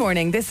 Good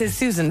morning, this is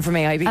Susan from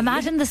AIB.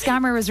 Imagine the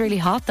scammer was really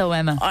hot though,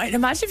 Emma. I'd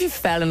imagine if you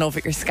fell in love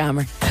with your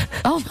scammer.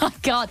 Oh my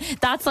God.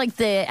 That's like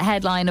the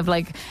headline of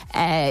like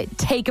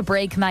Take a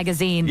Break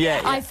magazine.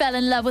 Yeah. I fell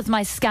in love with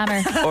my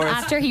scammer Or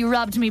after he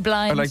robbed me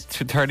blind. Or like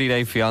 30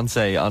 Day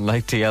Fiance on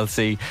like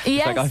TLC. It's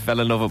Yes. like I fell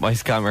in love with my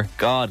scammer.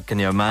 God, can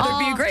you imagine?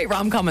 It'd be a great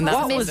rom-com in that.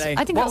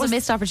 I think that was a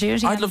missed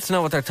opportunity. I'd love to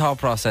know what their thought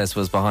process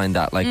was behind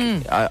that. Like,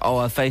 I'll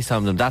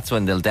FaceTime them. That's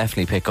when they'll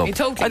definitely pick up. Yeah,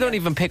 totally, I don't yeah.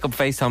 even pick up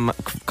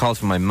FaceTime calls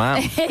from my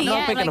mum. Yeah,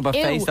 I'm picking like, up a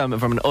ew. FaceTime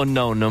from an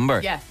unknown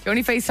number. Yeah, the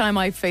only FaceTime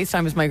I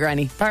FaceTime is my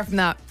granny. Apart from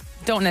that,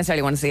 don't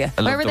necessarily want to see you.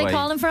 I love Where were the they way-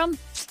 calling from?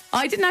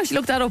 I didn't actually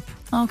look that up.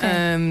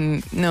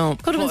 Okay. No.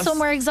 Could have been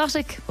somewhere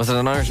exotic. Oh. Was it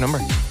an Irish number?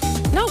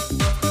 No,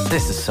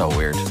 This is so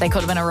weird. They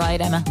could have been a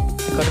ride, Emma.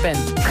 it could have been.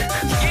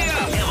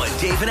 Emma,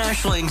 Dave and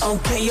Ashling's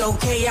Okay,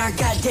 I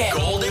got that.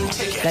 Golden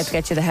Ticket. Let's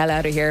get you the hell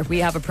out of here. We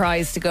have a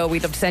prize to go.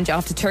 We'd love to send you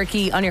off to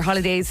Turkey on your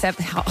holidays.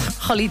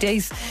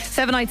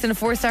 7 nights in a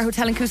 4-star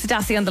hotel in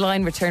Kusadasi on the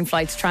line. Return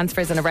flights,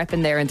 transfers and a rep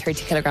in there, and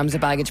 30 kilograms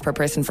of baggage per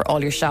person for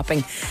all your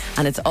shopping.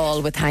 And it's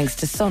all with thanks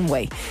to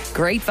Sunway.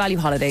 Great value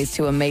holidays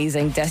to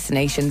amazing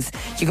destinations.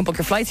 You can book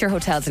your flights, your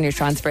hotels and your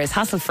transfers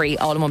hassle-free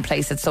all in one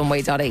place at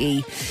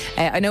sunway.ie.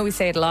 I know we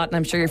say it a lot and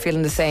I'm sure you're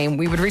feeling the same.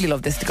 We would really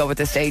love this to go at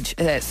this stage.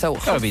 So That would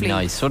be hopefully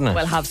nice, wouldn't it?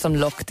 we'll have some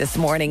luck this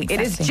morning.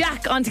 It is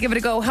Jack on to give it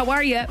a go. How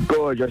are you?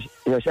 Good,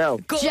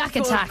 yourself. Good, Jack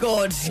good, Attack.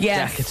 Good,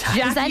 yes. Jack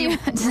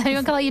Attack. Does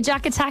anyone call you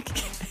Jack Attack?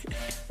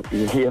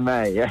 You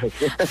may, yes.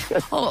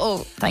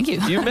 Oh, thank you.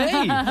 You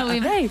may. We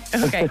may.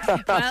 Okay.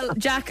 Well,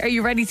 Jack, are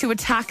you ready to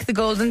attack the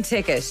golden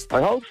ticket?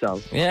 I hope so.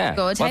 Yeah.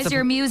 Good. What's How's the-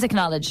 your music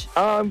knowledge?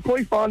 I'm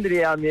quite fond of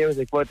the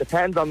music, but it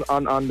depends on the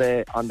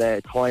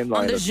timeline.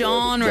 On the of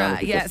genre,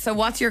 yeah. So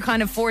what's your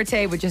kind of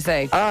forte, would you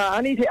say?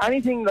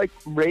 Anything like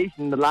recent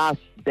in the last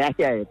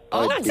decade.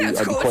 Oh, that sounds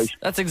I'd be good. quite-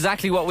 That's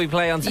exactly what we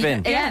play on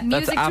Spin. Yeah,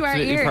 music That's to our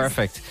absolutely ears.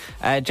 perfect.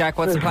 Jack,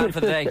 what's the plan for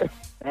the day?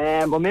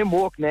 I'm in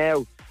work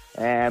now.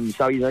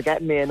 So you're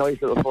getting me a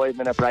nice little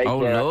 5-minute break. Oh,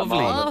 there at the lovely.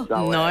 moment.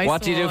 So, nice.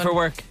 What do you do for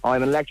work?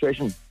 I'm an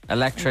electrician.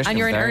 Electrician. And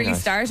you're an very early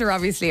nice. starter,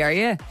 obviously, are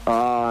you?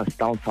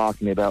 Don't talk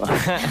to me about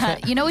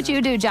it. You know what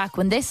you do, Jack?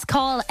 When this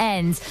call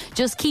ends,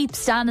 just keep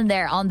standing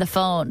there on the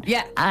phone.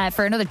 Yeah.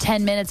 For another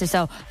 10 minutes or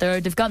so.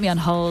 They've got me on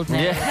hold now.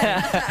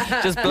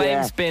 Yeah. Just blame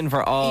Yeah. Spin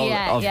for all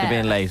of the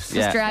being late.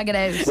 Just drag it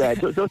out. Yeah,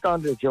 just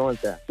on the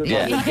joints there. Just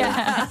Yeah. on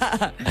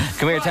the joints.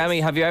 Come here, tell me,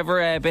 have you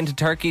ever been to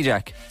Turkey,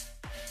 Jack?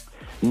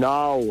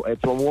 No,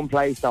 it's one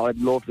place that I'd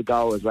love to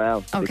go as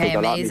well. Okay, because a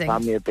lot of amazing. my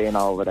family have been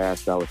over there,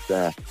 so it's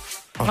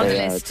On the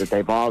list.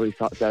 they've always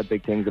said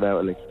big things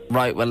about it. Like.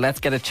 Right, well, let's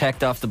get it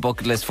checked off the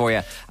bucket list for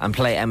you and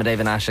play Emma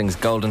David Ashling's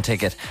Golden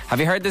Ticket. Have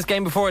you heard this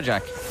game before,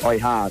 Jack? I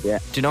have, yeah.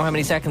 Do you know how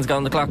many seconds go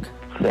on the clock?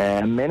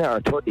 A minute or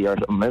 30 or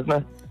something, isn't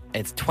it?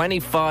 It's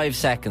 25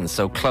 seconds,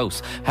 so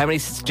close. Do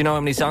you know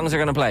how many songs are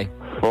going to play?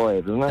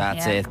 5, isn't it?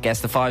 That's Yeah. it.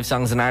 Guess the 5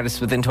 songs and artists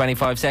within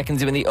 25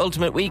 seconds. You win the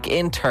ultimate week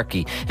in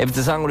Turkey. If it's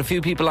a song with a few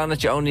people on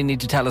it, you only need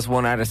to tell us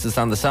one artist that's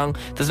on the song.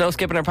 There's no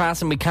skipping or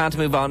passing. We can't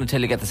move on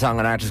until you get the song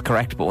and artist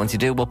correct. But once you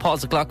do, we'll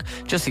pause the clock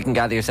just so you can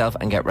gather yourself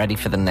and get ready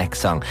for the next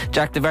song.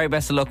 Jack, the very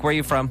best of luck. Where are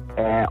you from?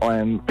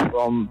 I'm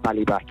from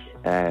Ballybrack.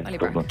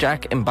 Dublin.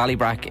 Jack in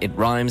Ballybrack. It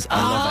rhymes.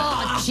 I love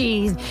Oh,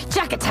 jeez.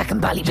 Jack Attack and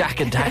it. Bally. Jack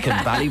and Dak in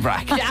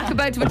Ballybrack. Jack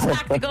about to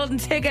attack the golden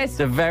ticket.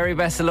 The very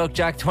best of luck,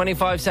 Jack.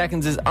 25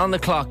 seconds is on the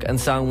clock and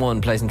song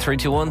 1 plays in 3,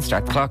 2, 1.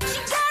 Start the clock.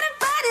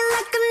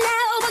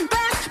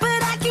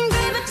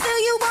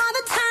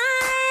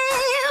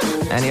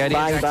 Any idea?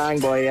 Bang Jack? Bang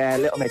by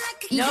Little Mix.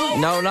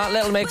 No, not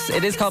Little Mix.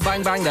 It is called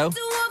Bang Bang though.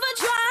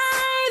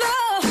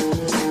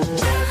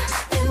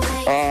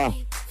 Oh,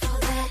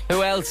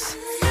 Who else?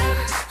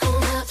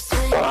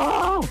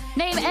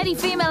 Name any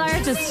female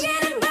artist.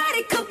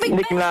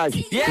 Nicki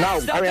Minaj. Yes,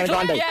 no, that's Ariana the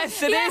club. Grande.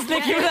 Yes, it is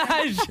Nicki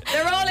Minaj.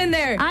 They're all in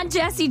there. And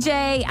Jessie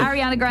J,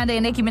 Ariana Grande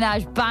and Nicki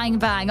Minaj. Bang,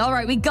 bang. All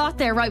right, we got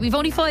there. Right, we've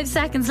only 5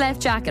 seconds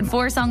left, Jack, and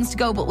 4 songs to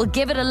go, but we'll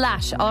give it a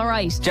lash. All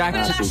right. Jack,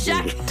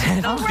 Jack.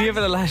 give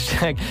it a lash,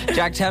 Jack.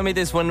 Jack, tell me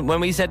this: when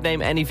we said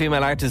name any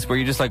female artist, were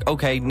you just like,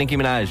 okay, Nicki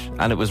Minaj,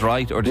 and it was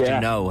right, or did Yeah.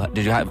 you know?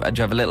 Did you have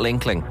a little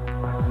inkling?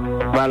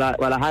 Well,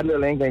 I had a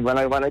little inkling when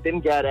I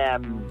didn't get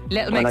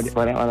Little when Mix.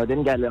 when I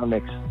didn't get Little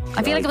Mix.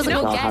 I feel like it was a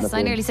good Not had guess. a I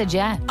bit. nearly said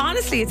yeah.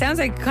 Honestly, it sounds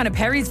like kind of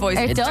Perry's voice.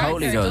 It does.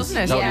 Totally does. Doesn't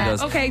it? Totally Yeah.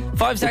 does. Okay. 5 He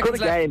could seconds have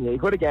left. gained. He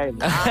could have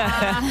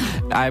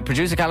gained.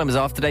 Producer Callum is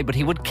off today, but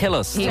he would kill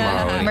us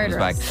tomorrow when he comes murder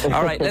back. us.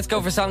 All right, let's go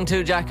for song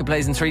 2. Jack, it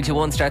plays in 3, 2,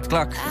 1. Start the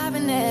clock. I've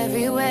been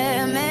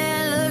everywhere,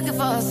 man, looking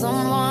for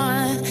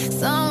someone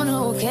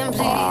who can please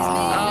me.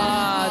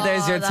 Ah,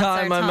 there's your that's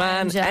time, our my time,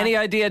 man. Jack. Any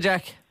idea,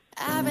 Jack?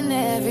 I've been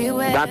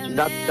everywhere.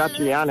 That's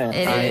Rihanna.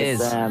 It And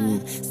is.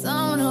 it's,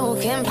 Someone who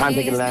can can't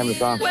think please of the name of the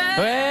song.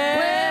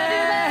 Where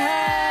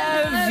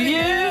have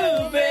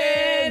you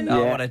been?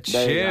 Oh, Yeah, what a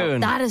there you go.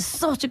 tune. That is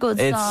such a good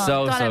song. It's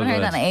so, God, I so haven't good.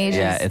 heard that in ages.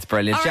 Yeah, it's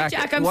brilliant. All right,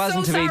 Jack, Jack, I'm it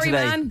wasn't so to be sorry,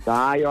 today. man.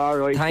 Ah, you're all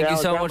right. Thank you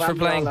so much for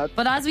playing.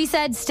 But as we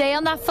said, stay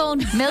on that phone.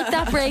 Milk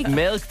that break.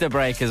 Milk the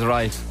break is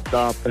right.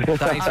 Stop.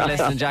 Thanks for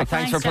listening, Jack.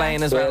 Thanks for Thanks, playing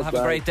Jack. as well. Cheers, Have a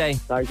guys. great day.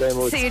 Thanks very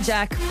much. See you,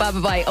 Jack. Bye, bye,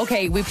 bye.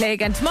 Okay, we play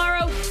again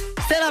tomorrow.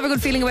 Still have a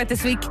good feeling about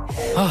this week.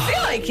 I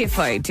feel like if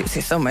I do say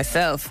so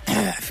myself,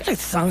 I feel like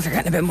the songs are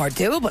getting a bit more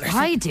doable. Or something.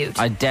 I do.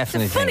 I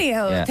definitely It's a funny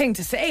think. thing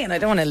to say, and I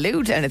don't want to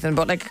allude to anything,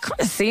 but like it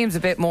kind of seems a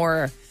bit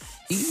more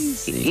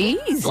easy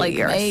Like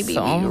or maybe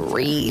something. we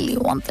really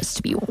want this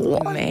to be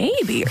one.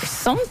 Maybe or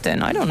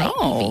something. I don't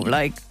know. Maybe.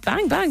 Like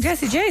bang bang,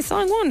 Jessie J,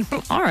 song 1.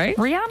 All right.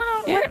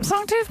 Rihanna, Yeah.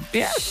 song 2.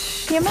 Yeah.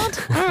 You mad?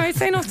 All right.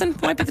 Say nothing.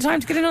 Might be the time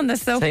to get in on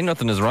this though. Say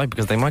nothing is right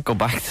because they might go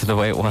back to the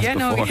way it was Yeah,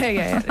 no, before.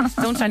 yeah.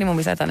 Don't tell anyone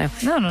we said that now.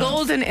 No.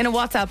 Golden in a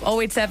WhatsApp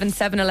 087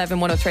 711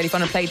 103.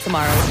 Fun and play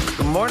tomorrow.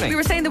 Good morning. We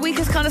were saying the week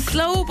is kind of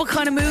slow but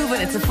kind of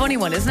moving. It's a funny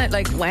one, isn't it?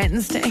 Like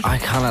Wednesday. I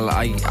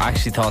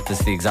actually thought this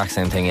the exact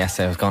same thing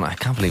yesterday. I was going, I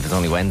can't believe it's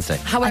only Wednesday.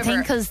 However, I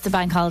think because the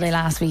bank holiday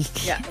last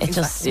week, Yeah, it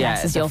just Yeah,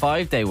 messes it's you a up.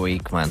 5-day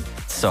week, man.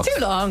 It sucks.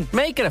 too long.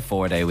 Make it a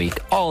 4-day week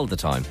all the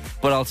time,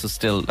 but also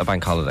still a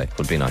bank holiday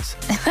would be nice.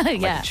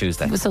 Yeah. a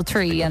Tuesday. So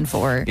 3 and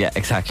 4. Yeah,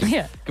 exactly.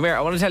 Yeah. Come here,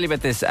 I want to tell you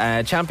about this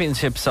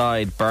championship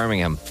side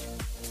Birmingham,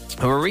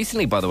 who were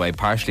recently, by the way,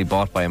 partially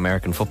bought by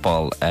American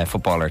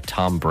footballer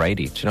Tom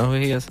Brady. Do you know who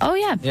he is? Oh,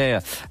 yeah.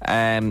 Yeah.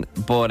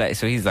 But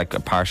so he's like a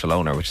partial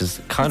owner, which is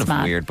kind That's of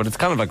mad. weird. But it's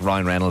kind of like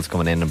Ryan Reynolds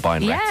coming in and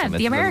buying Yeah, Wrexham. the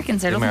It's a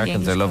Americans are the loving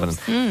Americans games, are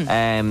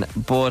loving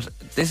it. But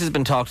this has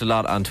been talked a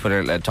lot on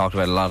Twitter. Talked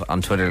about a lot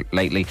on Twitter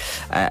lately.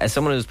 As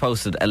someone who's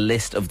posted a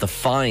list of the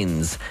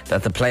fines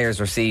that the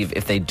players receive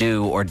if they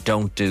do or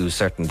don't do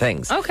certain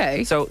things.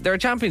 Okay. So they're a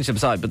championship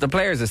side, but the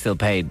players are still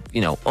paid,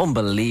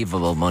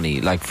 unbelievable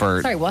money. Like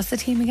for Sorry, what's the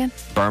team again?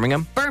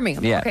 Birmingham.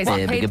 Birmingham. Yeah. Okay, so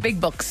Yeah, paid big-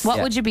 big bucks. What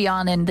Yeah. would you be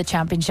on in the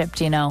championship,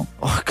 do you know?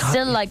 Oh, God.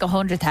 Still like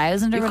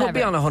 100,000 or You whatever. could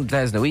be on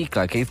 100,000 a week.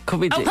 Like it could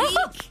be.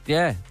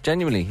 Yeah,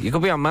 genuinely. You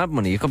could be on mad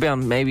money. You could be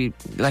on maybe,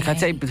 like I'd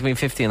say between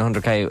 50 and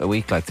 100k a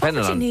week, like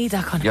depending would you on need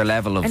that kind of- your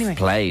level of Anyway.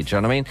 play. Do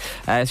you know what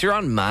I mean? So you're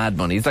on mad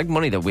money. It's like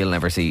money that we'll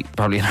never see,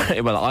 probably.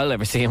 Well, I'll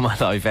never see in my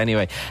life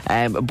anyway.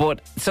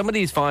 But some of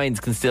these fines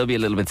can still be a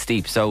little bit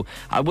steep. So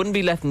I wouldn't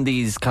be letting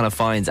these kind of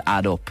fines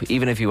add up,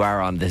 even if you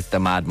are on the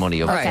mad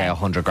money of Right. say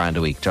 100 grand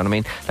a week. Do you know what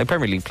I mean? Like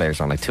Premier League players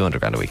are on like 200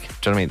 grand a week.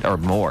 Do you know what I mean? Or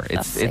more.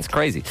 It's sick.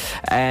 crazy.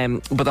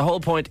 But the whole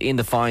point in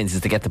the fines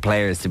is to get the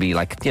players to be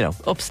like,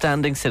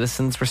 upstanding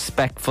citizens,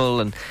 respectful,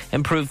 and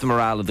improve the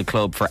morale of the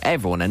club for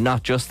everyone and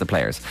not just the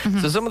players.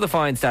 So some of the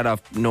fines start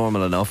off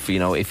normal enough.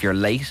 If you're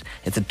late,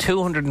 it's a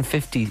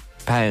 £250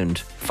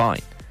 fine.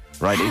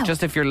 Right, Wow. It's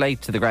just if you're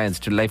late to the grounds,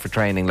 too late for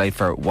training, late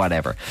for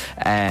whatever.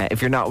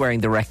 If you're not wearing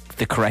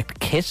the correct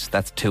kit,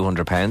 that's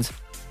 £200.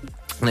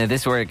 Now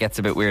this is where it gets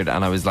a bit weird,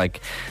 and I was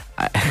like,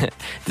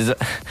 do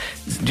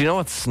you know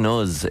what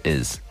snuzz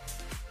is?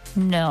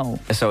 No.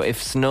 So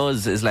if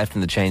snuzz is left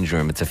in the change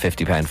room, it's a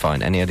 £50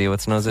 fine. Any idea what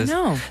snuzz is?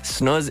 No.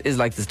 Snuzz is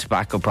like this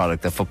tobacco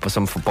product that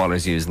some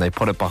footballers use, and they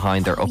put it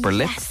behind their upper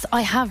lip, Yes,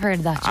 I have heard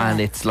that. and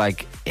yeah.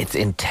 it's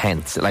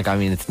intense. Like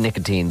it's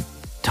nicotine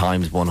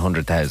times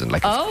 100,000.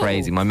 Like it's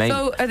crazy. My mate.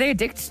 So are they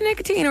addicted to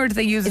nicotine, or do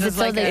they use it Is it as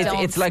so like they a...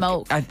 don't it's like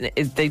smoke?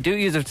 they do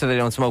use it so they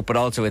don't smoke, but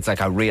also it's like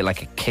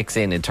it kicks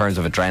in terms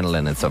of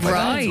adrenaline and stuff like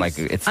Right.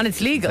 that. And it's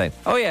legal. insane.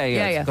 Oh yeah.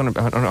 It's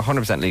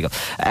 100% legal.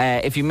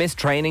 If you miss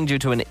training due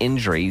to an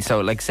injury,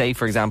 so like say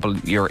for example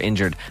you're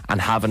injured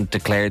and haven't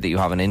declared that you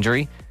have an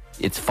injury,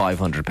 it's £500.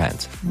 Right.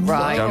 Do you know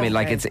what I mean?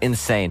 Like okay. it's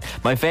insane.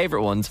 My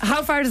favourite ones.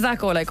 How far does that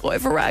go? Like, I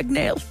have a rag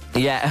nail.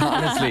 Yeah,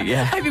 honestly,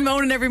 yeah. I'd be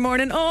moaning every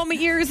morning. Oh, my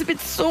ear is a bit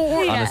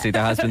sore. Honestly,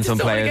 there has been some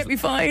Just don't wanna players. get me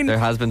fine. There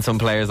has been some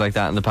players like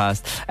that in the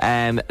past.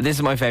 This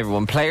is my favourite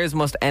one. Players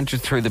must enter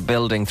through the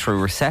building through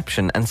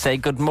reception and say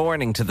good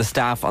morning to the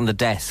staff on the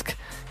desk.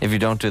 If you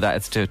don't do that,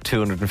 it's a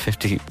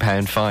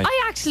 £250 fine.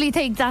 I actually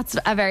think that's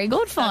a very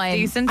good fine.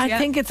 Decent. I yeah.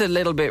 think it's a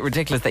little bit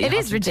ridiculous that you It have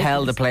is to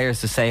tell ridiculous. the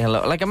players to say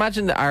hello. Like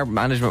imagine that our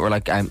management were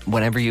like,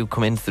 whenever you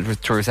come into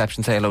to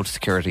reception, say hello to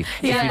security.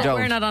 Yeah, if you but don't,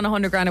 we're not on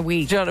 100 grand a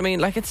week. do you know what I mean?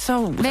 Like it's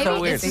so Maybe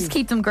weird. it's just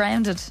keep them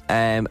grounded.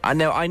 I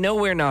know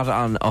we're not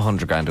on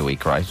 100 grand a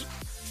week, right?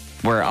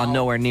 We're on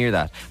nowhere near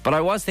that. But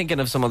I was thinking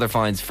of some other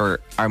fines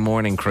for our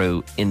morning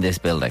crew in this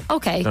building.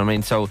 Okay. You know what I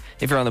mean? So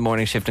if you're on the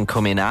morning shift and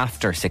come in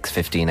after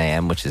 6:15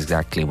 a.m, which is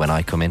exactly when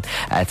I come in,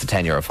 it's a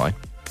 €10 fine.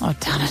 Oh,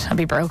 damn it. I'll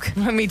be broke.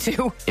 Me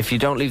too. If you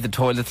don't leave the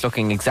toilets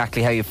looking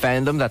exactly how you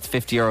found them, that's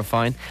 €50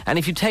 fine. And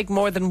if you take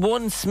more than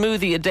one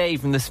smoothie a day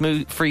from the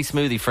free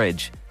smoothie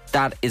fridge,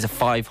 that is a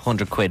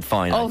 £500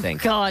 fine, I think.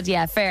 Oh, God,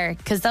 yeah, fair.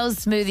 Because those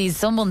smoothies,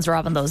 someone's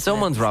robbing those.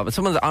 Someone's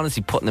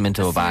honestly putting them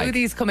into a bag.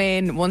 Smoothies come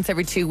in once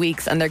every 2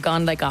 weeks and they're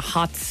gone like a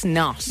hot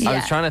snot. I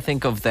was trying to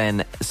think of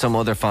then some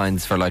other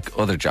fines for like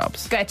other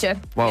jobs. Gotcha.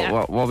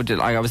 What would you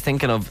like? I was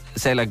thinking of,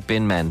 say, like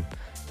bin men.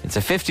 It's a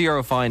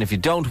 €50 fine if you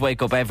don't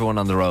wake up everyone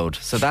on the road.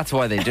 So that's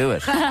why they do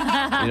it. You know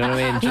what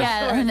I mean?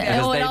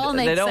 Because it all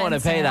makes they don't want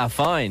to pay that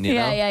fine, you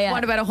know? Yeah.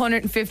 What about a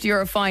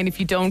 €150 fine if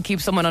you don't keep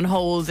someone on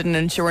hold in an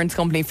insurance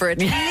company for at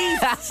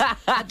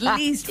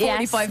least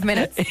 45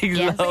 minutes?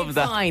 I love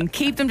that. Fine.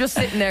 Keep them just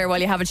sitting there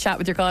while you have a chat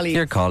with your colleague.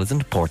 Your call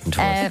isn't important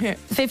to us.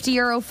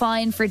 €50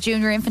 fine for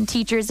junior infant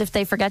teachers if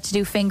they forget to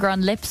do finger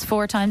on lips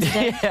 4 times a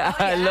day.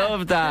 I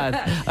love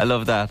that. I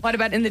love that. What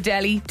about in the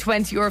deli?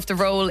 €20 if the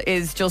roll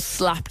is just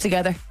slapped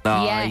together.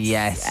 Oh,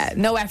 Yes.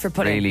 No effort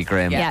put in. Really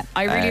grim. Yeah.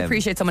 I really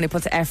appreciate someone who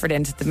puts effort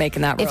into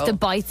making that roll. If the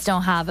bites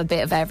don't have a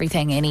bit of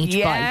everything in each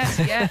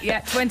bite.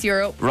 Yeah,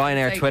 €20.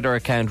 Ryanair Twitter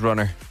account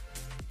runner.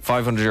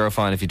 €500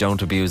 fine if you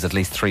don't abuse at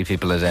least 3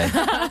 people a day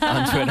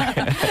on Twitter.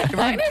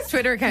 Ryanair's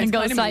Twitter account It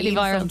goes slightly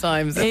viral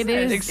sometimes. It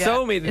is. It's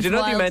so mean. Do you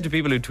know the amount of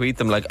people who tweet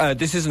them like,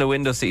 this isn't a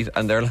window seat,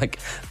 and they're like,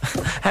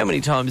 how many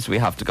times do we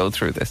have to go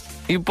through this?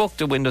 You booked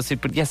a window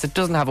seat, but yes, it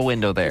doesn't have a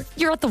window there.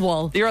 You're at the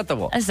wall. You're at the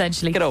wall.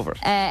 Essentially. Get over it.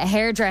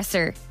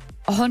 Hairdresser,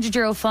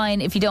 €100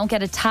 fine if you don't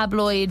get a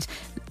tabloid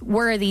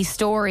worthy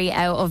story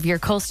out of your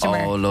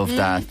customer. Oh, love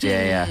that.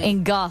 Yeah.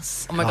 In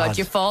Goss. Oh my God,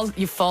 you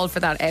fall for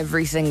that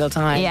every single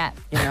time. Yeah.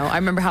 You know, I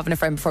remember having a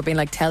friend before being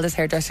like, tell this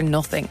hairdresser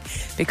nothing,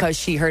 because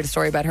she heard a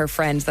story about her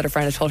friends that a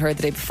friend had told her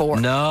the day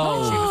before.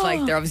 No. She was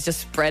like, they're obviously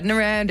just spreading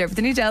around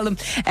everything you tell them.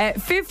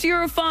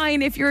 €50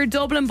 fine if you're a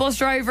Dublin bus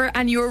driver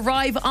and you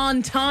arrive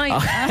on time.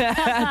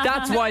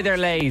 That's why they're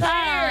late.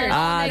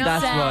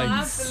 That's why.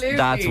 Absolutely.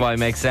 That's why it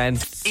makes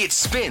sense. It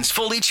spins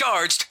fully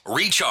charged,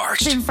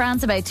 recharged. In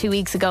France about 2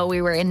 weeks ago,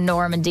 we were in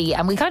Normandy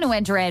and we kind of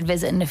went around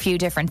visiting a few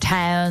different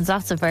towns,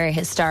 lots of very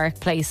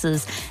historic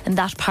places in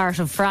that part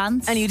of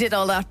France. And you did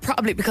all that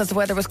probably because the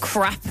weather was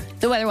crap.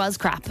 The weather was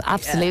crap,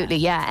 absolutely,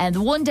 yeah.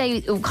 And one day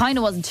it kind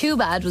of wasn't too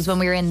bad was when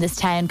we were in this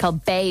town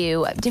called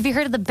Bayeux. Have you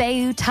heard of the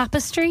Bayeux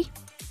Tapestry?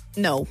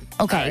 No.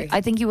 Okay, Sorry.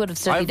 I think you would have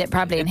studied it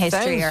probably in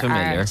history or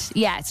familiar. art.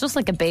 Yeah, it's just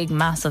like a big,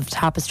 massive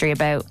tapestry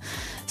about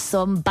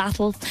some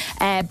battle.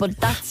 But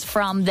that's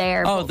from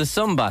there. Oh, the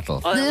Sun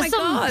Battle. Oh my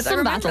God, I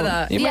remember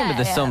that. You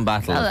remember the Sun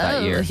Battle of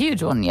that year? A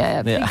huge one,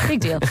 yeah.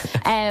 Big deal.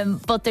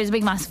 But there's a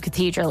big, massive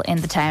cathedral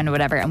in the town or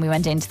whatever, and we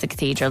went into the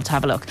cathedral to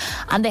have a look.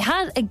 And they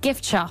had a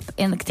gift shop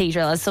in the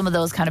cathedral, as some of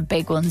those kind of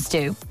big ones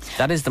do.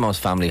 That is the most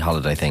family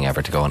holiday thing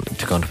ever, to go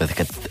into a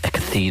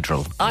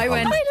cathedral. I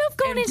went. I love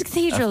going into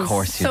cathedrals. Of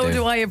course you So do.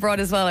 do I abroad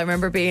as well. I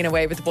remember being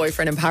away with a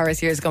boyfriend in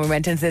Paris years ago. We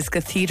went into this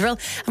cathedral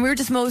and we were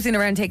just moseying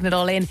around taking it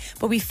all in.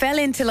 But we fell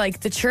into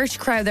like the church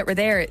crowd that were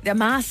there. The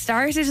mass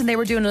started and they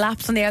were doing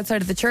laps on the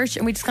outside of the church,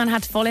 and we just kind of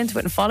had to fall into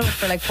it and follow it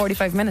for like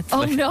 45 minutes.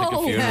 Oh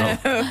no.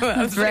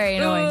 That's Very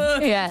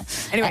annoying. Yeah.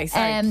 Anyway,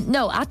 sorry.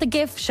 No, at the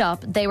gift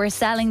shop, they were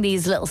selling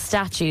these little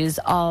statues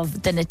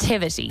of the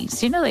Nativity.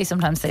 So, you know, they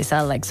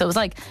sell like, so it was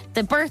like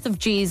the birth of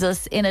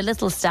Jesus in a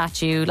little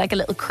statue, like a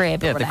little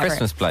crib. Yeah, or the whatever.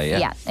 Christmas play, yeah.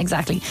 Yeah,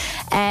 exactly.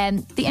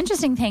 The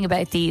interesting thing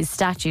about these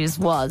statues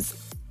was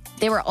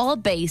they were all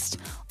based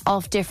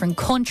off different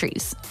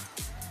countries.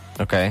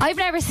 Okay. I've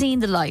never seen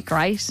the like,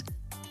 right?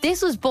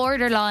 This was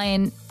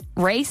borderline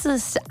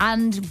racist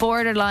and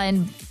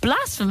borderline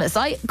blasphemous.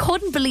 I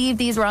couldn't believe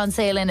these were on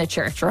sale in a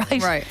church,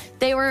 right? Right.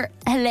 They were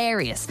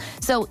hilarious.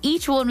 So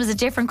each one was a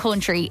different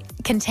country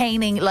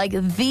containing like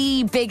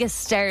the biggest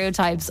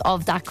stereotypes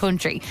of that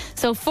country.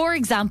 So for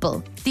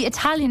example, the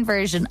Italian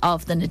version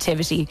of the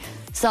Nativity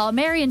saw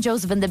Mary and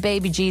Joseph and the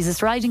baby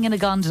Jesus riding in a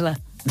gondola.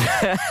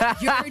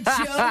 You're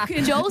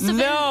joking.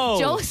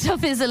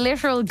 Joseph is a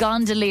literal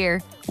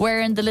gondolier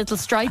wearing the little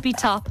stripy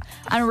top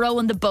and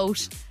rowing the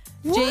boat.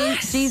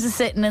 Jesus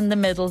sitting in the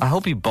middle. I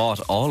hope he bought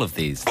all of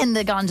these. In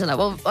the gondola.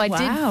 Well, I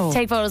did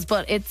take photos,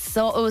 but it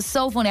was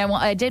so funny.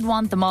 I did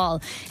want them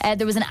all.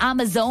 There was an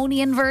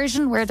Amazonian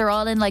version where they're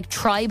all in like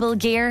tribal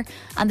gear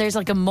and there's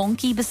like a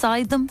monkey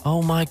beside them.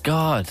 Oh my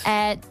God.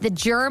 The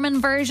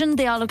German version,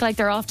 they all look like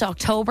they're off to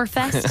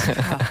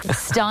Oktoberfest.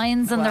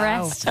 Steins and the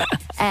rest.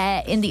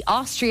 In the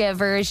Austria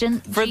version,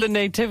 For the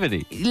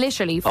nativity.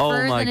 literally Oh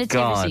for my the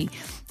nativity.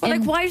 But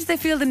like, why do they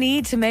feel the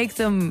need to make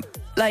them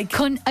like?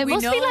 It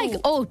must be like,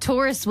 oh,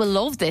 tourists will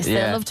love this.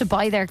 Yeah. They'll love to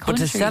buy their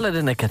country. But to sell it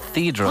in a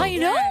cathedral. I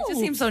know. It just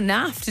seems so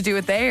naff to do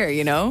it there,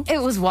 you know? It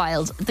was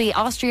wild. The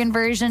Austrian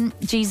version,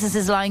 Jesus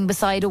is lying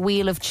beside a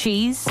wheel of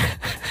cheese.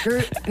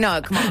 No,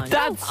 come on.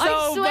 That's so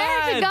I swear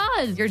bad. to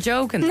God. You're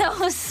joking. No,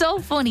 it's so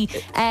funny.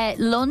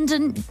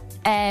 London,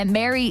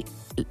 Mary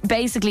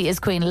basically is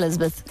Queen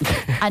Elizabeth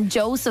and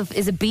Joseph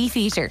is a beef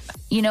eater.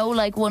 You know,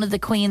 like one of the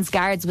Queen's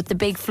guards with the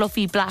big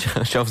fluffy black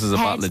Shows us a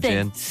head bottle of thing.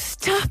 gin.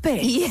 Stop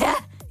it.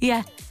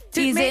 Yeah.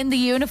 He's in the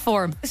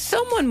uniform.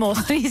 Someone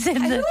must. He's in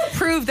the. Who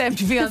approved them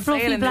to be on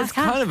fluffy sale in black this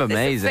hat. Kind of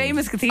amazing.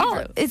 famous cathedral?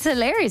 Oh, it's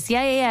hilarious.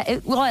 Yeah.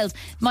 Wild.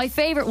 My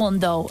favourite one,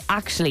 though,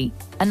 actually,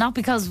 and not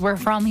because we're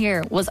from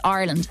here, was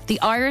Ireland. The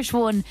Irish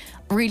one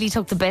really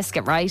took the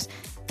biscuit, right?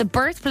 The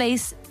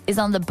birthplace is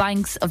on the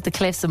banks of the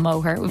Cliffs of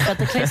Moher. We've got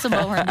the Cliffs of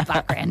Moher in the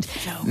background.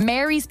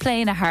 Mary's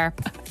playing a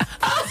harp.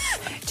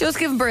 Just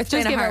giving birth to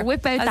Just give her,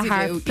 whip out the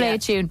harp, play a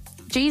tune.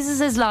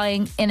 Jesus is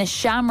lying in a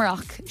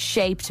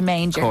shamrock-shaped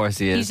manger. Of course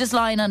he is. He's just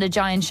lying on a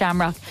giant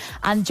shamrock.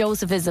 And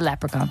Joseph is a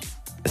leprechaun.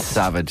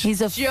 Savage.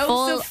 He's a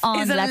Joseph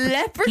full-on is a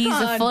leprechaun. He's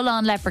a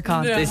full-on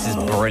leprechaun. No. This is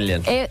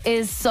brilliant. It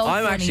is so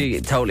I'm funny.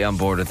 actually totally on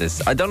board with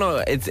this. I don't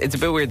know, it's a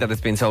bit weird that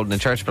it's been sold in a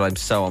church, but I'm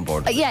so on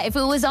board. Yeah, if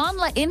it was on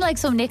in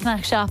some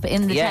knick-knack shop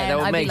in the Yeah, that town,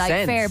 would I'd be make like,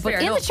 sense. fair. But Fair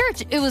in enough. the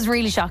church, it was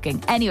really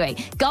shocking. Anyway,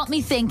 got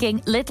me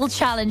thinking, little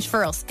challenge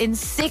for us. In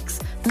 6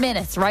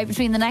 minutes, right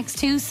between the next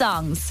two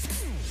songs,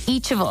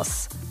 each of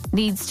us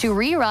needs to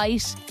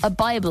rewrite a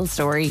Bible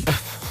story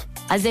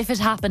as if it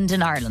happened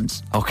in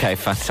Ireland. Okay,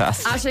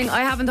 fantastic. Aisling, I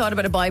haven't thought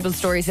about a Bible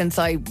story since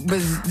I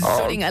was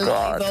studying a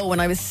little ago when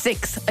I was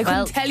 6. I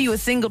couldn't tell you a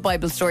single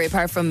Bible story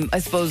apart from, I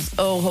suppose,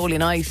 Oh Holy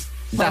Night.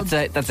 That's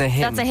a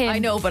hymn. That's a hymn. I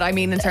know, but I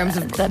mean in terms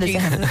of That is a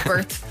Jesus'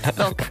 birth.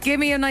 Look, give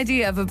me an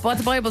idea of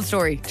what's a Bible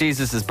story.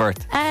 Jesus'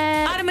 birth.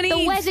 Adam and The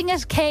Eve. wedding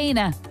at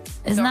Cana.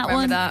 Isn't Don't that remember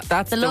one? that.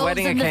 That's the the loaves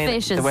wedding and of the Cain.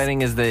 fishes. The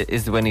wedding is the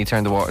when he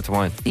turned the water to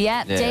wine.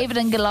 Yeah, Yeah. David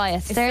and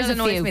Goliath. It There's still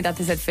a annoys few. me that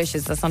they said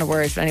fishes. That's not a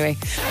word, but anyway.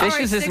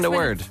 Fishes isn't a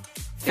word.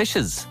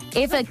 Fishes.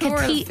 If a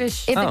plural of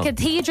fish. if Oh. a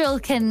cathedral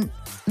can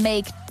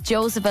make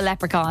Joseph a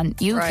leprechaun,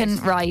 you Right. can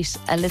write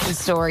a little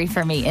story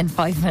for me in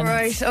 5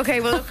 minutes. Right, okay,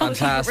 well, we'll keep it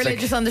Fantastic.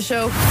 religious on the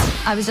show.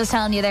 I was just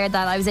telling you there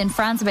that I was in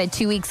France about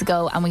 2 weeks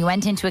ago and we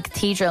went into a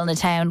cathedral in a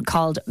town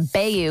called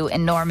Bayeux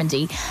in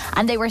Normandy,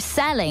 and they were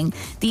selling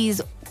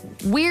these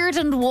weird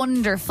and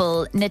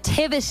wonderful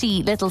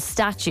nativity little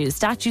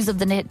statues of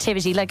the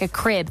nativity, like a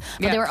crib,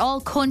 but Yeah. they were all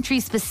country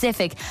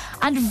specific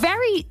and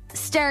very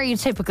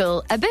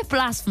stereotypical, a bit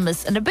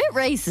blasphemous and a bit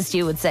racist,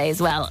 you would say,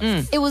 as well.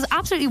 It was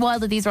absolutely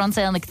wild that these were on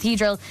sale in the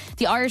cathedral.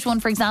 The Irish one,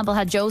 for example,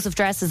 had Joseph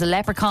dressed as a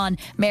leprechaun,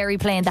 Mary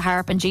playing the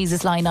harp, and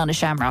Jesus lying on a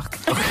shamrock.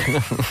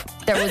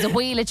 There was a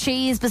wheel of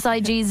cheese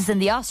beside Jesus in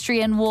the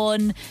Austrian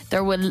one.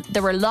 There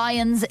were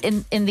lions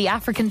in the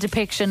African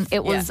depiction.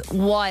 It was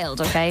wild,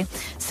 okay?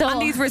 So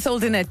And these were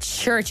sold in a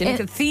church, in a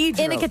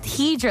cathedral. in a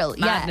cathedral,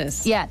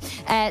 Madness. yeah.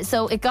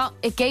 So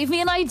it gave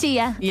me an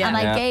idea, Yeah. and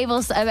I Yeah. gave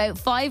us about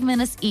 5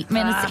 minutes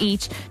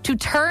each to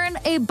turn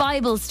a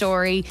Bible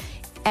story.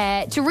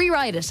 To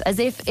rewrite it as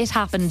if it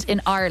happened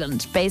in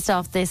Ireland, based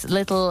off this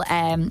little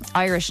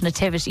Irish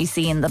nativity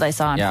scene that I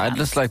saw. Yeah, I'd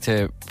just like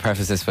to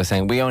preface this by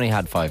saying we only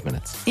had 5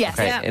 minutes. Yes.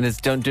 Okay? Yeah. It is,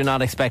 do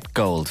not expect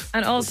gold.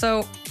 And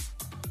also,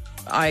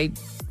 I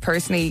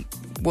personally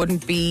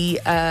wouldn't be,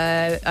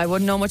 I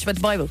wouldn't know much about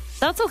the Bible.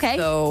 That's okay.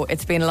 So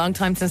it's been a long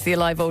time since the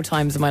alive old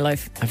times of my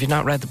life. Have you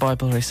not read the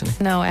Bible recently?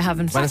 No, I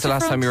haven't. When is the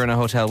last time you were in a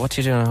hotel? What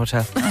do you do in a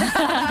hotel?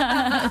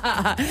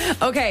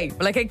 Okay,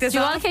 will I kick this Do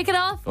you off? want to kick it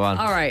off? Go on.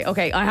 All right,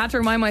 okay. I had to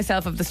remind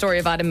myself of the story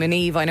of Adam and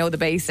Eve. I know the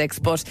basics,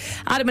 but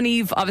Adam and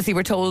Eve obviously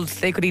were told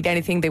they could eat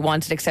anything they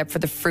wanted except for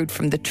the fruit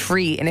from the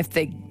tree. And if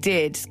they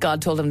did,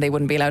 God told them they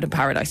wouldn't be allowed in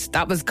paradise.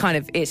 That was kind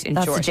of it in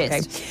That's short. the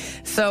gist.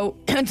 Okay? So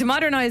to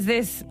modernize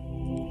this,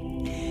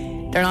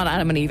 they're not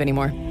Adam and Eve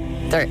anymore.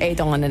 They're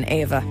Adon and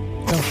Eva.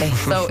 Lovely.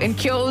 So in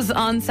Kyo's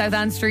on South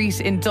Anne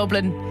Street in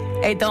Dublin,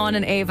 Adon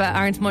and Eva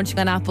aren't munching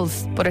on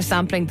apples, but are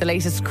sampling the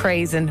latest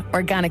craze in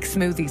organic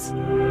smoothies.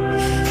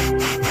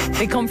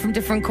 They come from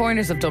different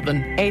corners of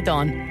Dublin.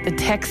 Adon, the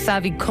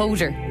tech-savvy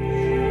coder,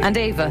 and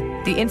Eva,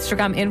 the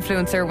Instagram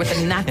influencer with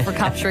a knack for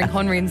capturing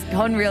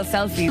unreal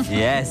selfies,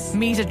 Yes.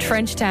 meet at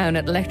Trench Town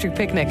at Electric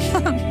Picnic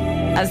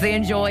as they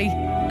enjoy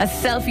a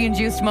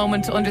selfie-induced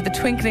moment under the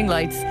twinkling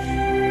lights.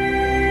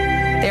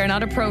 They are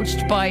not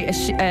approached by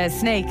a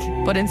snake,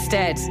 but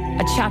instead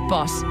a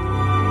chatbot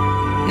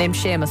named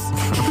Seamus.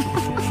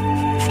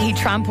 He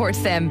transports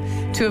them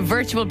to a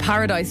virtual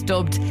paradise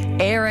dubbed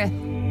Era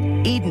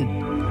Eden.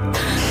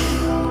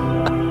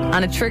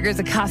 And it triggers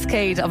a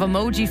cascade of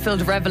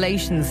emoji-filled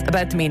revelations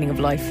about the meaning of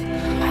life.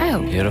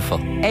 Wow. Beautiful.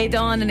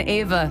 Adon and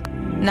Eva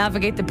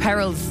navigate the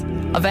perils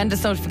of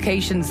endless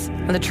notifications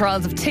and the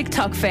trials of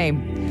TikTok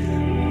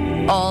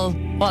fame, all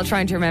while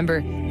trying to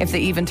remember if they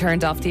even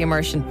turned off the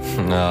immersion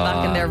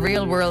back in their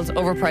real-world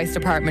overpriced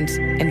apartment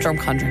in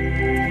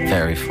Drumcondra.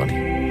 Very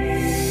funny.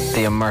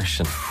 The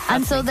immersion.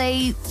 And so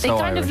they So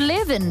kind of Irish.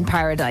 live in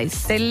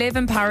paradise. They live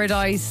in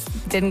paradise,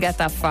 didn't get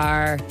that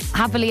far.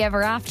 Happily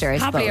ever after, I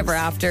Happily suppose. ever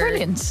after.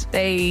 Brilliant.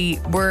 They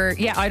were,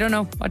 I don't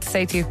know what to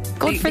say to you.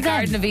 Good for the them.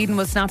 Garden of Eden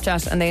was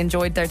Snapchat and they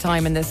enjoyed their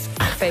time in this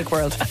fake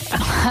world.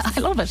 I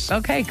love it.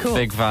 Okay, cool.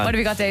 Big fan. What have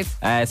we got, Dave?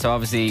 So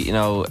obviously,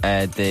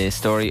 the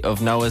story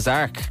of Noah's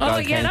Ark. Oh, God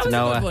yeah, came that to was a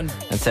Noah good one.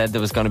 and said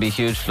there was going to be a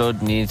huge flood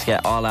and you need to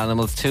get all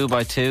animals 2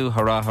 by 2,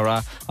 hurrah,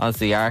 hurrah, onto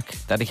the ark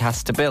that he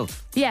has to build.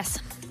 Yes.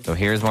 So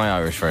here's my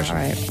Irish version.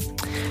 All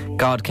right.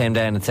 God came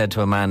down and said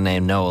to a man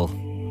named Noel,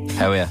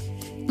 how are you?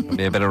 There'll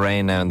be a bit of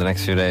rain now in the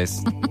next few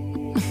days.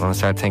 Want to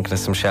start thinking of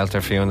some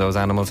shelter for you and those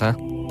animals, huh?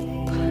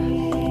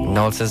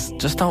 Noel says,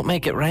 just don't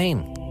make it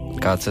rain.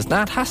 God says,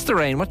 nah, it has to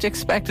rain. What do you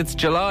expect? It's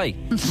July.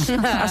 It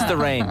has to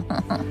rain.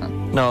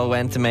 Noel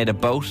went and made a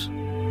boat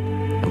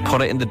and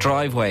put it in the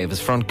driveway of his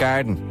front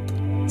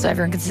garden. So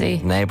everyone could see.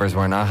 Neighbours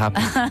were not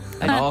happy.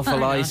 An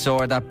awful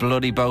eyesore, that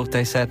bloody boat,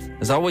 they said.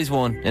 There's always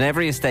one. In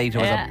every estate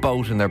there was a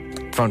boat in their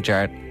front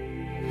yard.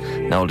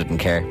 Noel didn't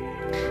care.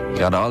 He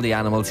got all the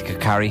animals he could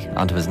carry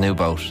onto his new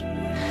boat.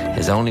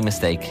 His only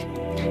mistake,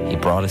 he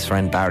brought his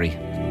friend Barry,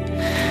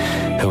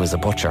 who was a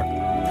butcher.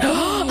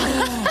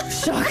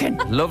 Shocking.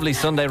 Lovely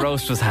Sunday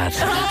roast was had.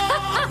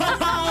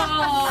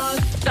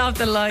 Stop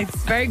the lights.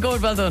 Very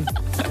good, well done.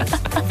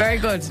 Very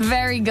good.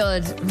 Very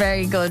good,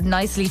 very good.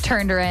 Nicely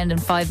turned around in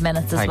 5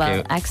 minutes as Thank well.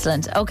 you.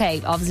 Excellent.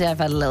 Okay, obviously I've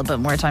had a little bit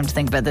more time to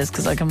think about this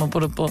because I come up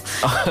with a book.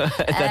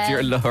 That's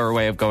your lower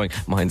way of going.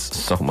 Mine's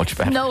so much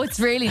better. No, it's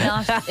really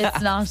not.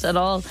 It's not at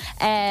all.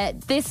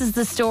 This is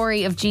the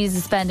story of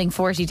Jesus spending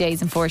 40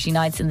 days and 40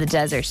 nights in the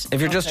desert.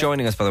 If you're just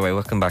joining us, by the way,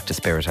 welcome back to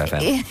Spirit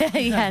FM.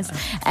 Yes.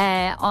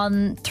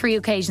 On 3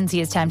 occasions he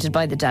is tempted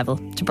by the devil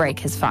to break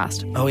his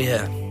fast. Oh,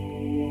 yeah.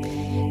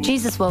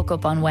 Jesus woke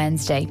up on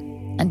Wednesday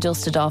and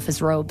dusted off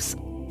his robes.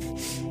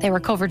 They were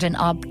covered in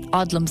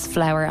Odlum's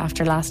flour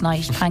after last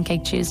night,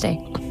 Pancake Tuesday.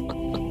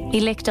 He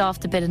licked off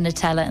the bit of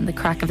Nutella in the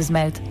crack of his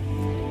mouth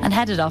and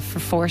headed off for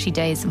 40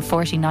 days and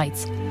 40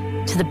 nights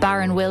to the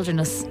barren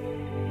wilderness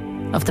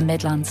of the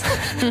Midlands.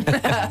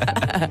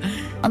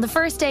 On the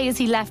first day as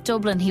he left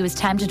Dublin, he was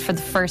tempted for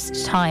the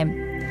first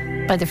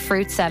time by the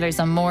fruit sellers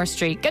on Moore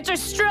Street. Get your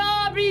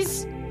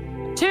strawberries!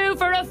 2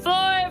 for a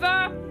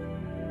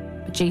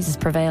 $5. But Jesus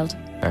prevailed.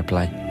 Fair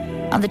play.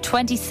 On the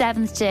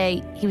 27th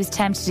day, he was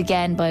tempted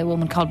again by a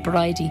woman called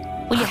Bridie.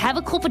 Will you have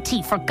a cup of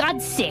tea? For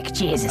God's sake,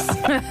 Jesus.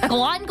 Go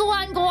on, go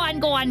on, go on,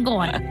 go on, go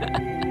on.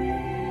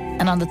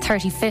 And on the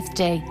 35th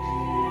day,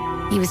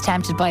 he was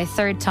tempted by a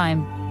third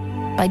time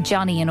by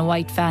Johnny in a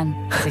white van.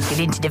 He said, get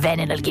into the van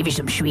and I'll give you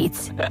some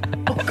sweets.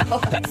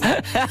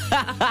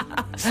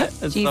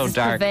 It's Jesus so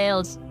dark.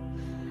 prevailed.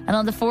 And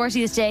on the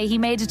 40th day, he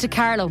made it to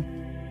Carlow,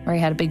 where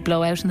he had a big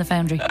blowout in the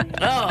foundry.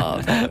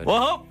 Oh,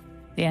 Whoa.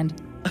 The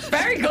end.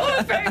 very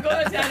good, very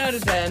good. 10 out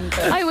of 10.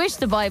 I wish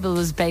the Bible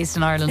was based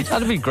in Ireland.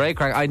 That'd be great,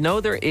 Craig. I know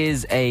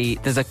there's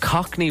a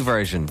Cockney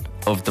version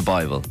of the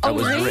Bible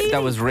that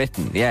that was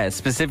written. Yeah,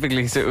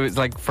 specifically, so it was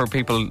like for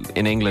people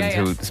in England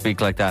who speak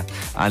like that,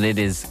 and it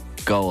is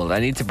gold. I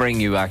need to bring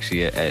you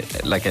actually a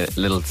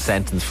little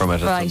sentence from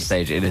it at some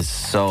stage. It is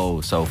so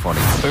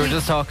funny. We were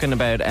just talking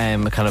about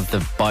kind of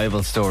the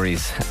Bible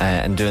stories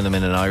and doing them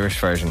in an Irish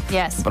version.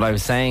 Yes. But I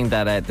was saying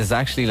that there's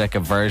actually like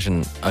a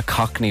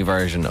Cockney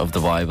version of the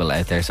Bible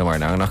out there somewhere.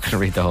 Now I'm not going to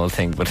read the whole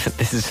thing, but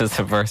this is just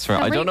a verse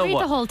from. I don't know read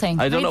what the whole thing.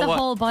 I don't read know the what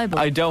whole Bible.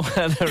 I don't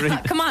want to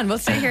read. Come on, we'll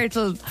stay here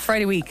till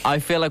Friday week. I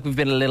feel like we've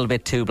been a little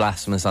bit too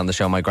blasphemous on the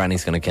show. My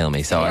granny's going to kill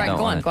me, so I don't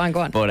want.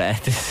 Go on.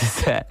 But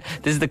this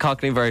is the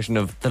Cockney version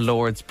of the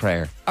Lord's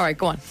Prayer. All right,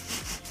 go on.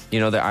 You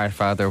know the Our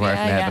Father who art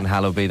in heaven,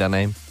 hallowed be thy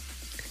name.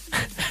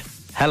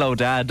 Hello,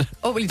 Dad.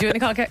 Oh, will you do it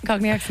in a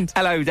Cockney accent?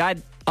 Hello,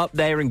 Dad. Up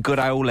there in good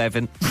old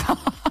heaven.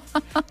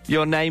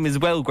 Your name is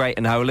well great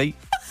and holy,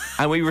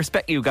 and we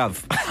respect you, Gov.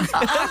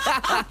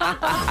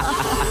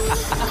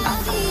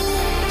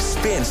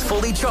 Spins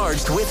Fully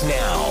Charged with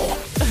Now.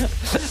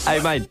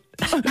 Hey, mate.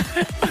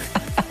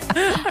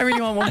 I really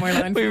want one more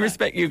line. We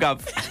respect you,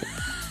 Gov.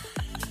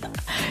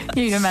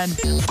 You man.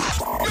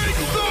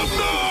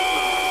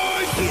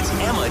 It's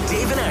Emma,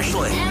 Dave and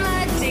Aisling.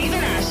 Emma, Dave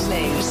and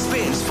Aisling.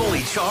 Spins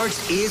Fully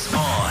Charged is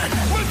on.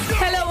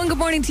 Hello and good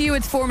morning to you.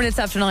 It's 4 minutes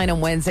after 9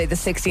 on Wednesday, the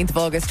 16th of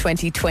August,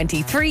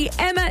 2023.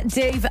 Emma,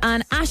 Dave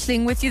and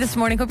Aisling with you this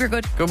morning. Hope you're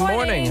good. Good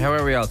morning. How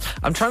are we all?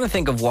 I'm trying to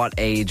think of what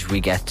age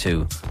we get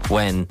to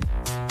when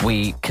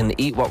we can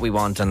eat what we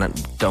want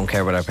and don't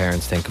care what our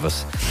parents think of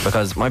us.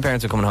 Because my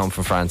parents were coming home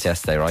from France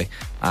yesterday, right?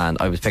 And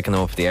I was picking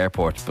them up at the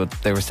airport, but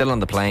they were still on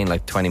the plane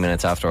like 20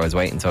 minutes after I was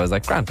waiting. So I was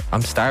like, Grant,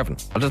 I'm starving.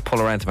 I'll just pull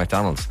around to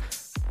McDonald's.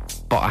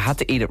 But I had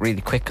to eat it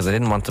really quick because I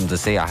didn't want them to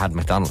see I had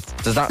McDonald's.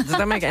 Does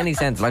that make any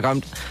sense? Like I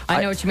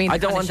know what you mean. I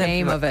don't want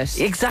shame them of it.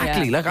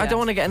 Exactly. I don't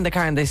want to get in the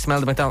car and they smell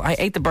the McDonald's. I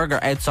ate the burger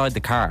outside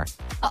the car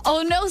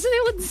Oh no, so they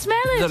wouldn't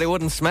smell it. so they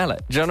wouldn't smell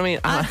it. Do you know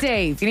what I mean?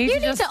 Dave, you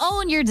need to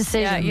own your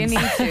decisions. Yeah, you need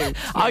to.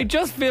 I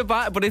just feel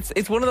bad, but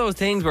it's one of those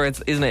things where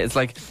isn't it? It's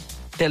like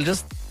they'll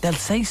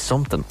say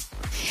something.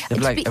 They'll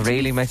be like,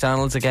 really,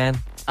 McDonald's again?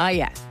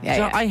 Yeah.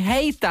 So I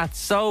hate that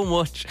so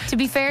much. To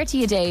be fair to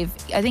you, Dave,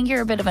 I think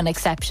you're a bit of an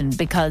exception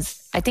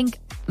because I think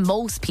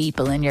most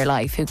people in your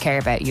life who care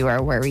about you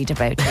are worried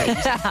about your eating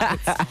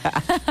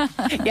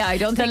habits. Yeah, I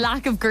don't The think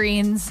lack of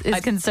greens is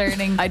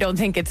concerning. I don't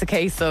think it's a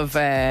case of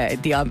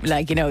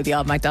the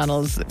odd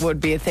McDonald's would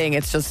be a thing.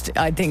 It's just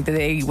I think that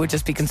they would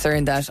just be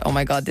concerned that, oh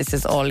my God, this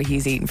is all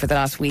he's eaten for the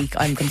last week.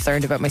 I'm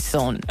concerned about my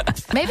son.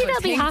 Maybe they'll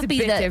be Things a happy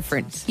bit that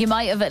different. you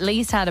might have at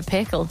least had a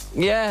pickle.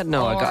 Yeah,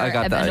 no, I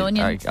got Or that. an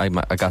onion.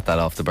 I got that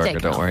off the burger. Take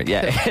it Don't off. worry.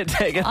 Yeah,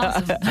 take it.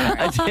 Awesome.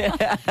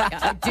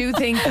 I do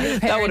think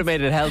That would have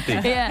made it healthy.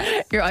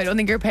 Yeah. your I don't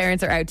think your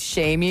parents are out to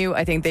shame you.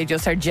 I think they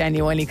just are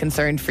genuinely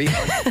concerned for you.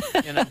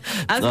 You know,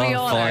 as we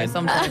all are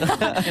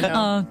sometimes. You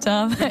know. Oh,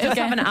 Tom. Just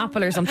have an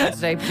apple or something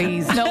today,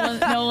 please.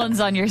 No one's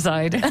on your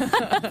side.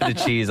 The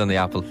cheese on the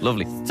apple.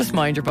 Lovely. Just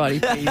mind your body,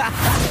 please.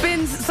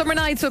 Spins Summer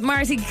Nights with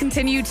Marty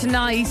continue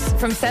tonight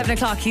from 7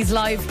 o'clock. He's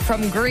live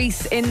from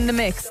Greece in the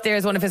mix.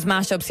 There's one of his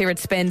mashups here at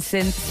Spin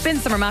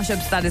Summer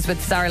Mashups. That is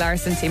with Sarah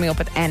Larson teaming up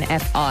with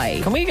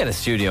NFI. Can we get a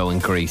studio in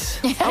Greece?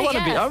 I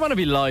want to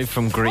be live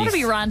from Greece. I want to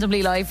be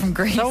randomly live from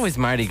Greece. It's always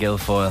Marty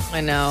Guilfoyle.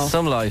 I know.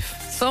 Some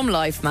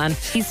life, man.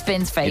 He's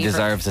Spin's favourite. He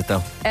deserves it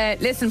though.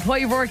 Listen,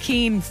 Boy Roy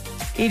Keane,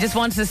 he just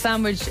wanted a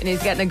sandwich and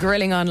he's getting a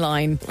grilling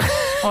online.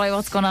 Why,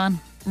 what's going on?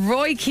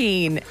 Roy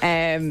Keane,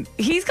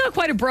 he's got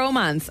quite a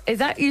bromance.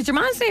 Is your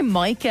man's name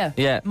Micah?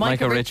 Yeah,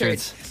 Micah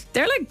Richards.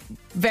 They're like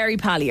very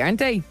pally, aren't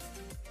they?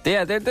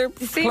 Yeah, they're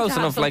close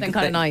enough. Like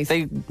nice.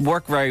 They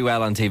work very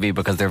well on TV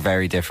because they're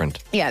very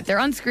different. Yeah, they're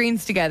on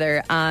screens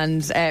together,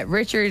 and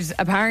Richards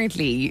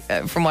apparently,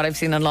 from what I've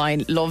seen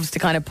online, loves to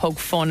kind of poke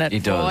fun at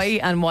Roy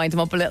and wind him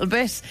up a little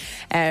bit.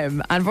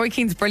 And Roy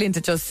Keane's brilliant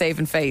at just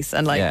saving face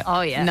and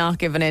not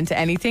giving in to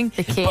anything.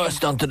 He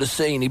burst onto the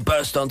scene.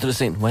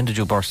 When did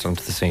you burst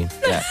onto the scene?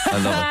 Yeah, I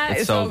love it.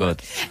 It's so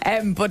good.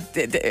 But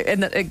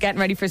getting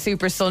ready for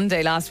Super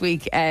Sunday last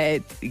week,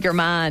 your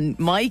man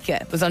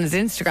Micah was on his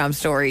Instagram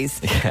stories.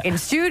 In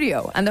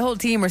studio, and the whole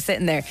team were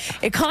sitting there.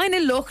 It kind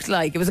of looked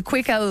like it was a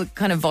quick out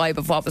kind of vibe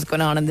of what was going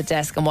on the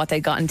desk and what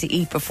they'd gotten to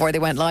eat before they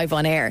went live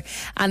on air,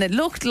 and it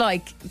looked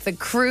like the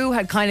crew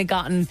had kind of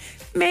gotten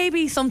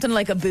maybe something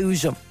like a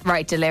boujum,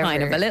 right, delivered,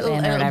 kind of a little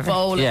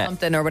bowl or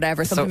something or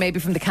whatever, something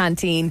maybe from the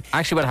canteen.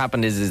 Actually, what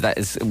happened is that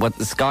what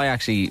the Sky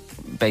actually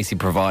basically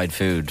provide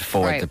food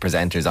for the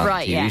presenters on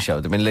the TV show.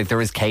 I mean, like,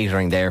 there is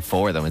catering there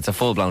for them. It's a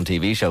full blown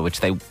TV show, which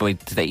they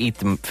eat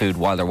the food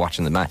while they're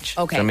watching the match.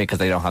 Okay, you know what I mean? Because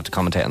they don't have to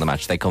commentate on the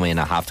match. They come in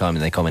at halftime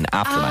and they come in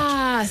after the match.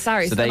 Ah,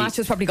 sorry. So the match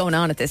was probably going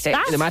on at this stage.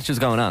 The match was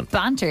going on.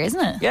 Banter, isn't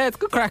it? Yeah, it's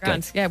good crack.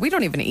 Yeah, we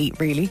don't even eat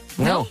really.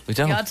 No, we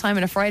don't. The odd time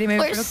in a Friday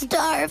maybe. We're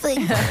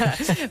starving.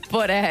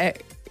 But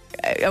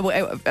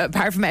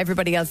apart from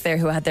everybody else there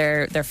who had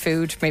their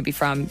food maybe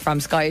from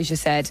Sky, as you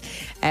said,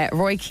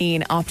 Roy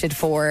Keane opted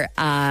for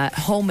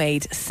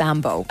homemade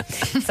sambo.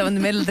 So in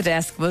the middle of the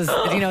desk was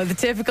the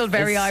typical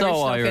very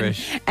Irish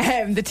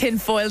looking, the tin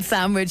foil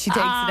sandwich. He takes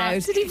it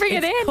out. Did he bring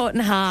it in? Cut in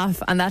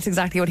half, and that's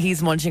exactly what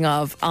he's munching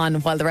on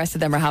while the rest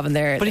of them are having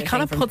their. But he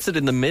kind of puts it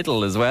in the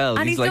middle as well.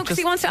 And he's like, because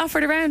he wants to offer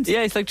it around.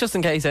 Yeah, he's like, just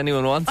in case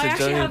anyone wants it. I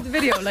actually have the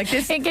video like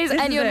this. In case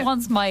anyone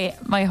wants my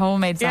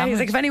homemade sandwich. Yeah, he's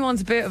like, if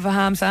anyone's a bit of a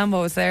ham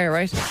sambo, it's there,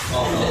 right?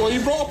 Well,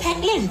 you brought a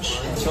packed lunch.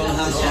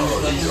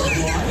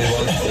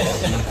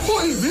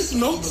 What is this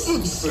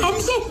nonsense? I'm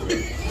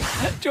sorry.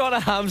 Do you want a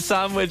ham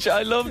sandwich?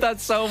 I love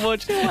that so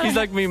much. He's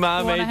like, me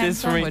mom made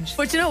this for me.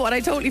 But you know what? I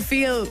totally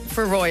feel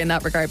for Roy in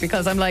that regard,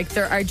 because I'm like,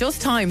 there are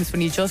just times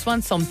when you just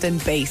want something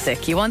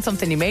basic. You want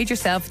something you made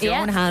yourself with your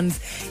own hands.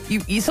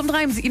 You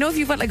sometimes, if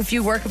you've got like a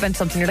few work events,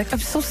 something, you're like, I'm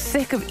so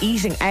sick of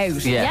eating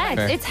out.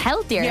 Yeah, it's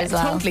healthier as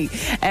well. Totally.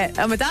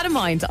 And with that in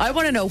mind, I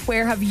want to know,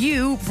 where have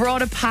you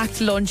brought a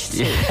packed lunch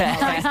to?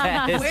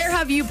 Yes. Where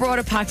have you brought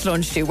a packed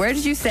lunch to? Where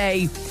did you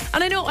say?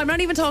 And I know I'm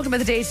not even talking about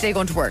the day-to-day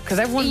going to work, because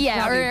everyone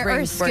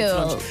or school.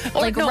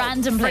 Like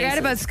random places. Forget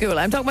about school.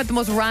 I'm talking about the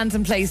most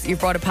random place you've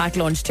brought a packed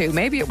lunch to.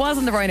 Maybe it was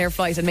on the Ryanair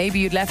flight, and maybe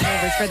you'd left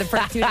overs for the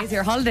first 2 days of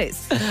your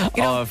holidays.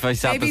 If I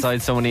sat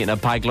beside someone eating a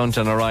packed lunch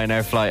on a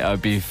Ryanair flight,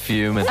 I'd be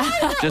fuming.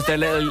 Just their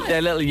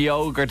little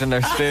yogurt and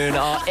their spoon.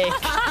 Oh,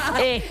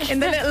 ick. In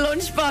the little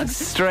lunchbox.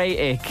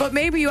 Straight ick. But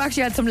maybe you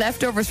actually had some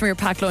leftovers from your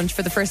packed lunch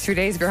for the first 2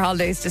 days of your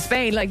holidays to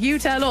Spain. Like, you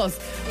tell us,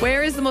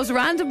 where is the most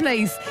random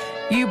place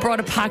you brought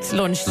a packed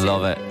lunch to?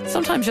 Love it.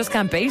 Sometimes you just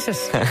can't bait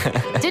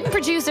it. Didn't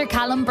producer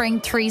Callum bring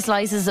 3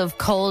 slices of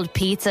cold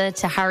pizza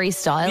to Harry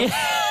Styles?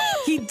 Yeah.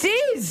 He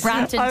did.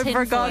 Wrapped in I tin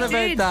forgot foil.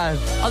 about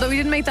that. Although he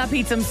didn't make that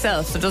pizza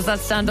himself, so does that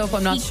stand up?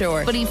 I'm not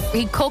sure. But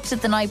he cooked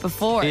it the night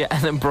before. Yeah,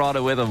 and then brought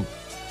it with him.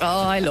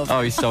 Oh, I love it.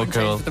 Oh, he's so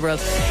cool. The world.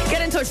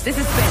 Get in touch. This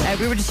is Spin.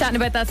 We were just chatting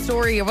about that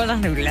story. Well,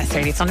 not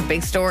necessarily. It's not a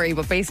big story,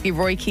 but basically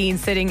Roy Keane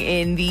sitting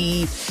in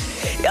the...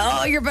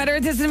 Oh, you're better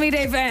at this than me,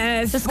 Dave.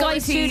 The Sky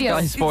Studio.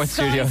 Sky Sports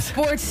Studios.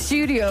 Sports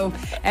Studio.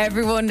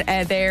 Everyone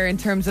there in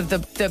terms of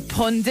the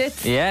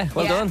pundits. Yeah,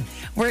 well done.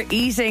 We're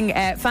eating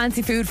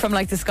fancy food from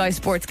like the Sky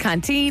Sports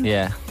canteen.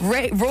 Yeah.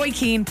 Roy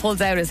Keane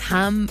pulls out his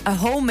ham, a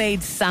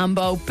homemade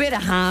sambo, bit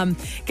of ham,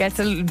 gets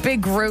a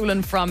big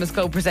grueling from his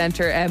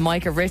co-presenter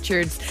Micah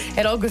Richards.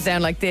 It all goes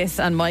down like this,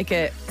 and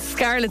Micah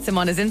scarlets him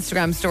on his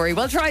Instagram story.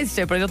 Well, tries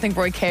to, but I don't think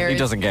Roy cares. He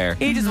doesn't care.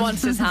 He just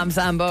wants his ham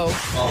sambo.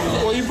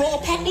 Well, you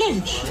brought a packed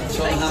lunch.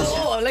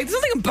 There's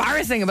nothing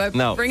embarrassing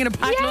about bringing a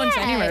packed lunch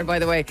anywhere, by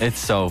the way. It's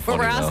so funny.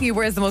 But we're asking you,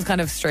 where's the most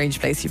kind of strange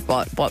place you've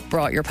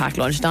brought your packed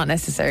lunch, not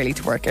necessarily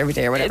to work every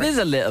day or whatever. It is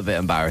a little bit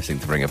embarrassing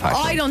to bring a packed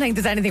lunch. I don't think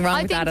there's anything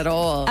wrong with that at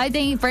all. I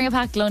think bring a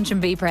packed lunch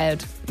and be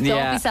proud.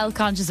 Don't be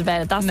self-conscious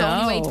about it. That's the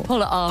only way to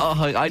pull it off.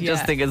 Oh, I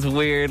just think it's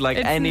weird, like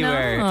It's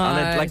anywhere,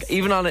 not. like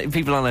even on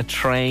people on a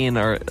train,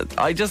 or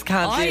I just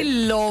can't. I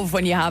love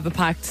when you have a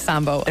packed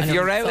Sambo. If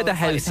you're out of the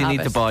house, you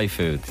need to buy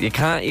food. You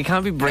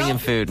can't be bringing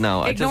food.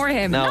 No, ignore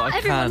him. No, Not I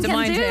everyone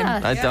can't. can do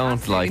that. I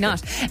don't like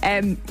not.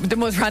 it. The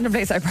most random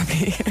place I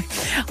probably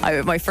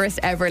my first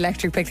ever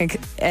electric picnic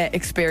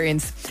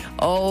experience.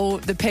 Oh,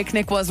 the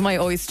picnic was my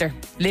oyster,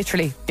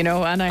 literally. And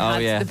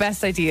I had the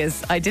best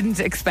ideas. I didn't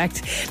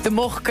expect the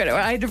muck.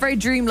 I had a very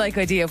dreamlike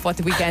idea of what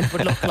the weekend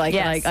would look like.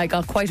 Yes. And I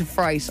got quite a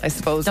fright, I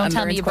suppose. Don't and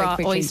tell me learned you quite brought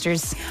quickly.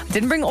 oysters. I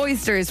didn't bring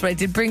oysters, but I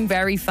did bring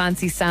very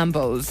fancy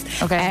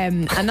Sambos. Okay.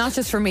 And not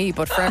just for me,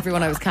 but for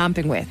everyone I was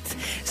camping with.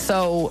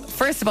 So,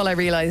 first of all, I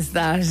realised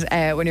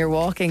that when you're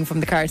walking from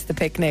the car to the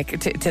picnic,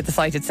 to the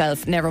site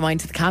itself, never mind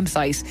to the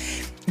campsite,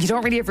 you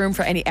don't really have room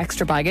for any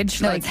extra baggage.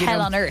 No, it's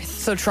hell on earth.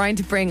 So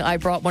I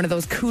brought one of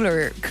those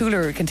cooler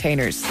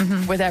containers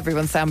with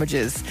everyone's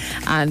sandwiches,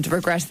 and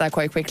regretted that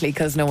quite quickly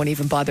because no one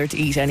even bothered to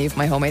eat any of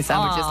my homemade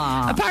sandwiches.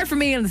 Aww. Apart from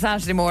me on the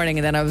Saturday morning,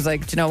 and then I was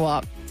like, do you know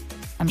what?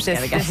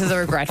 This is a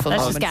regretful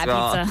Let's moment. just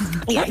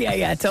get pizza.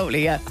 Yeah,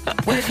 totally, yeah.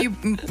 Where's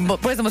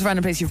the most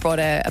random place you've brought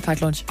a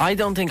packed lunch? I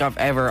don't think I've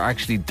ever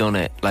actually done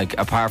it, like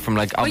apart from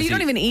like Well, you obviously.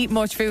 don't even eat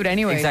much food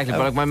anyway. Exactly, but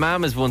like my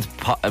mum has once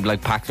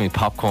packed me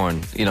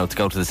popcorn, to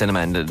go to the cinema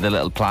in the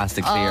little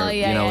plastic sphere,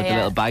 with the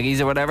little baggies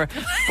or whatever.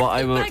 But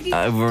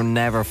I will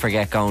never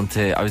forget going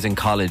to. I was in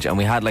college and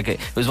we had it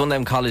was one of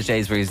them college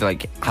days where you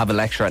have a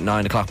lecture at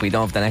 9 o'clock, but you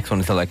don't have the next one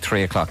until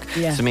 3 o'clock.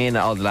 Yeah. So me and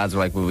all the lads were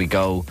like, will we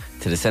go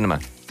to the cinema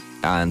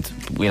and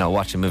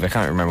watch a movie? I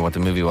can't remember what the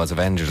movie was,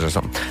 Avengers or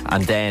something.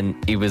 And then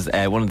he was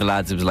one of the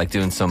lads who was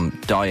doing some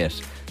diet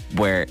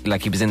where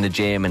he was in the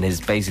gym, and his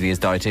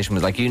dietitian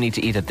was like, you need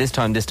to eat at this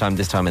time, this time,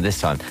 this time, and this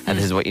time, and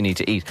this is what you need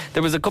to eat.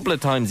 There was a couple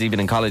of times even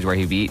in college where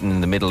he'd be eating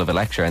in the middle of a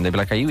lecture and they'd be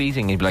like, are you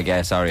eating? He'd be like,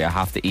 yeah, sorry, I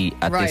have to eat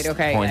at this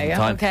point in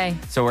time. Okay.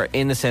 So we're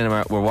in the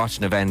cinema, we're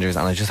watching Avengers,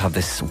 and I just have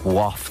this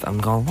waft. I'm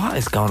going, what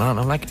is going on?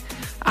 I'm like,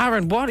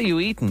 Aaron, what are you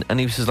eating? And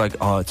he was just like,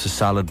 oh, it's a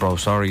salad, bro,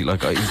 sorry.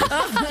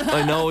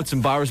 I know it's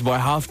embarrassing, but I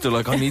have to.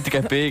 I need to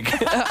get big.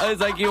 I was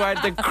like, you are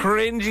the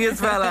cringiest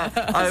fella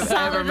I've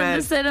ever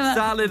met.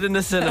 Salad in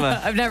the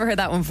cinema. I've never heard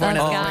that one before.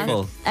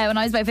 Awful. When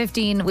I was about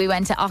 15, we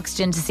went to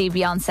Oxygen to see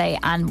Beyonce,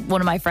 and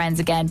one of my friends,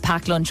 again,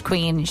 packed lunch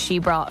queen, she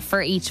brought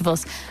for each of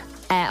us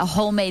a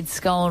homemade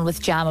scone with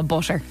jam and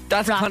butter.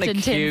 That's kind of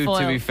cute,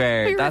 to be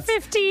fair. We were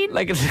 15.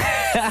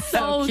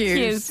 So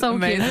cute. So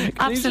amazing. cute.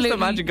 Can you Absolutely. just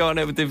imagine going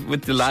out with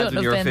the lads Shouldn't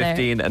when you were have been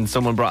 15 and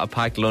someone brought a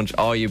packed lunch?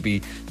 Oh, you'd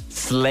be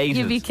slated.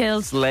 You'd be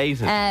killed.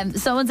 Slated.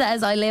 Someone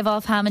says, I live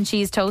off ham and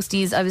cheese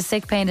toasties. I was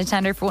sick paying a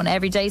tenner for one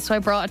every day, so I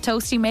brought a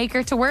toasty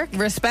maker to work.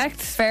 Respect.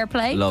 Fair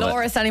play. Love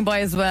Laura standing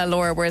by as well.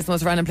 Laura, where's the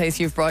most random place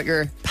you've brought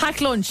your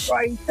packed lunch?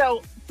 Right,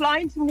 so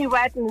flying to my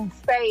wedding in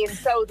Spain,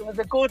 so there was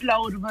a good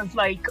load of us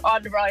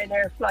on the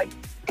Ryanair flight.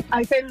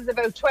 I think there was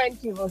about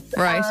 20 of us.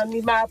 Right. And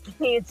my mum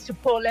proceeds to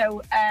pull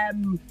out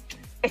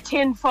a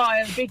tin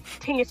foil, big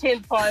thing of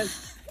tin foil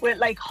with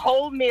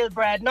wholemeal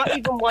bread, not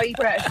even white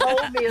bread,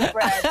 wholemeal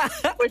bread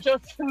with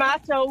just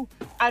tomato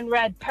and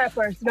red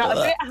peppers, not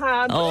a bit of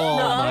ham. Oh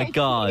my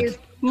God.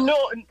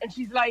 Nothing. And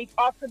she's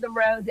offering them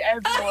around to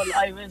everyone.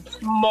 I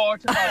was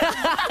mortified.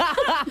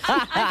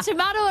 A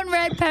tomato and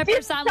red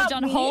pepper sandwich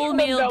on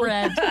wholemeal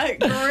bread.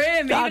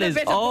 Grim. That is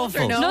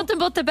awful. Nothing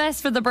but the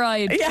best for the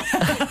bride. Yeah.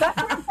 That's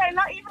what I'm saying.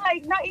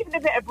 Not even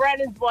a bit of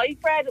Brennan's white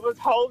bread. It was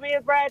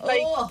wholemeal bread.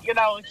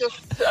 Just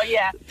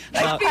yeah.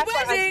 Happy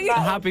wedding.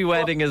 Happy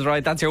wedding is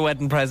right. That's your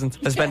wedding present.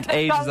 I spent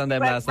ages on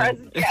them last night.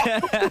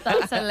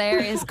 That's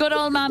hilarious. Good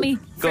old mammy.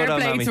 Good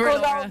old mammy.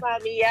 Good old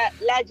mammy, yeah.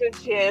 Legend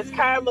she is.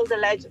 Carmel the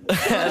legend.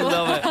 I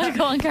love it.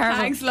 Go on, Carmel.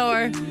 Thanks,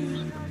 Laura.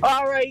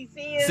 All right,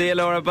 see you. See you,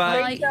 Laura.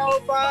 Bye.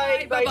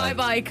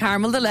 Bye.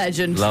 Carmel the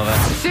legend. Love it.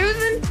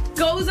 Susan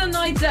goes on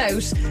nights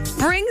out,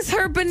 brings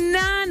her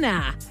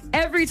banana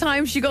every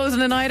time she goes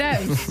on a night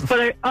out.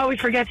 But I always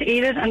forget to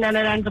eat it, and then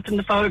it ends up in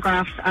the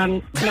photographs.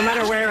 And no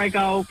matter where I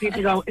go,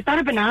 people go, is that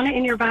a banana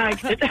in your bag?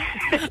 It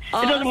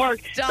doesn't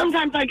work.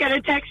 Sometimes I get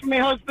a text from my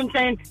husband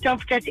saying,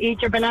 don't forget to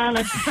eat your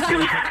banana.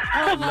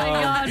 Oh my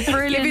God,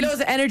 brilliant. Give you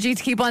loads of energy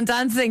to keep on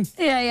dancing.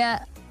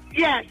 Yeah.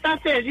 Yeah,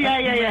 that's it. Yeah.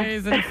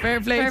 Amazing. Fair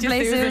play,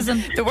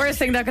 Susan. The worst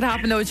thing that could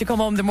happen though is you come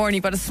home in the morning,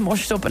 you've got a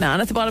smushed up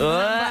banana at the bottom of the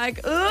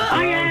bag.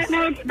 Oh yeah,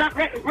 no,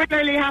 that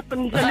regularly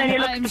happens. And then you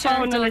look at the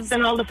phone and it's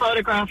in all the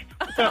photographs.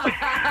 So.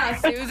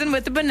 Susan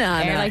with the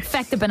banana. You're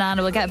feck the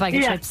banana, we'll get a bag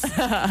of chips.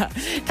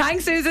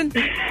 Thanks, Susan.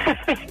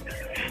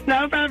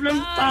 No problem.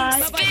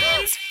 Bye.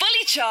 Spins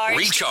Fully Charged.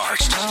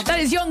 Recharged. That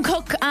is Young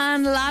Cook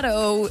and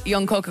Lado.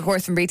 Young Cook, of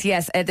course, from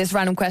BTS. This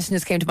random question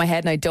just came to my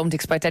head, and I don't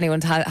expect anyone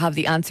to have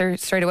the answer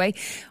straight away.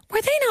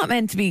 Were they not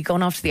meant to be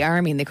going off to the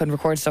army and they couldn't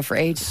record stuff for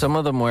ages? Some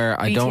of them were.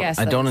 I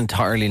don't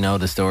entirely know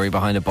the story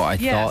behind it, but I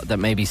thought that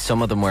maybe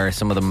some of them were.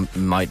 Some of them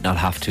might not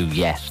have to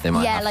yet. They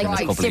might have to in a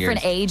couple different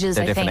of years. ages.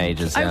 They're I different think.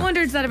 ages. I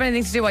wonder, does that have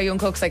anything to do why Young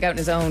Cook's out on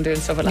his own doing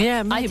stuff like that?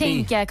 Yeah, maybe. I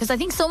think, because I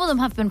think some of them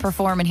have been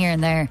performing here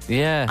and there.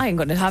 Yeah. I'm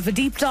going to have a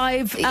deep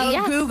dive.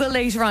 I'll Google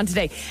later on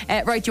today.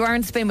 Right, you are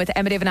in Spin with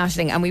Emma, David and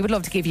Aisling, and we would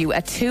love to give you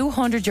a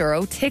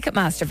 €200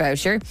 Ticketmaster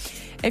voucher.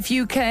 If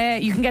you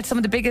can get some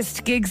of the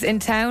biggest gigs in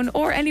town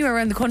or anywhere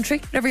around the country,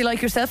 whatever you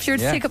like yourself, sure,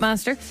 it's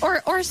Ticketmaster.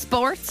 Or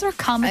sports or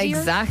comedy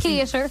or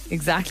theatre.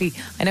 Exactly.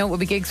 I know it will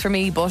be gigs for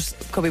me, but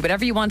could be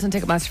whatever you want on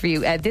Ticketmaster for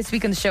you. This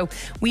week on the show,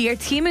 we are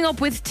teaming up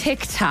with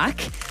Tic Tac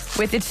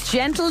with its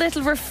gentle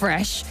little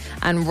refresh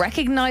and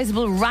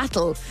recognisable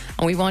rattle,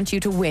 and we want you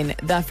to win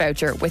that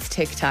voucher with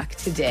Tic Tac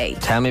today.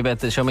 Tell me about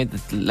this. Let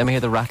me hear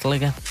the rattle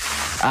again.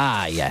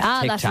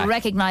 Tic-tac. That's a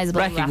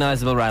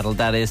recognisable rattle.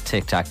 That is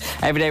Tic Tac.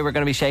 Every day we're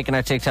going to be shaking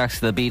our Tic Tacs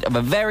to the beat of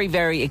a very,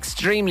 very,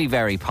 extremely,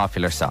 very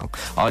popular song.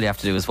 All you have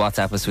to do is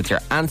WhatsApp us with your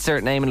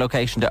answer, name and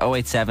location to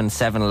 087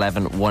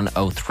 711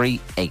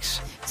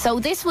 1038.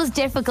 So this was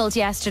difficult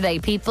yesterday.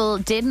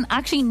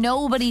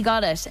 Nobody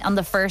got it on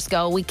the first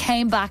go. We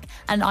came back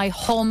and I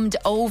hummed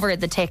over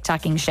the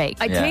tic-tacking shake.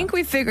 I think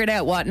we figured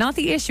out not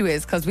the issue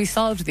is, because we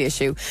solved the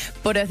issue,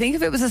 but I think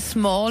if it was a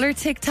smaller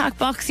tic-tac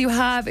box you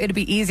have, it'd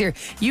be easier.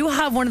 You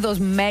have one of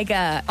those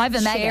mega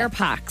share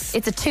packs.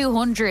 It's a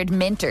 200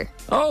 minter.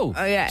 Oh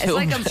yeah, it's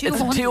like a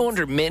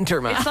 200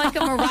 minter, man. It's like a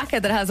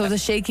maraca that has all the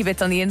shaky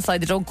bits on the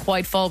inside that don't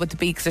quite fall with the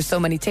beak because there's so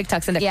many Tic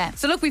Tacs in there. Yeah.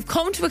 So look, we've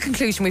come to a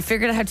conclusion. We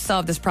figured out how to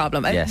solve this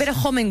problem. A bit of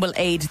humming will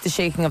aid the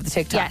shaking of the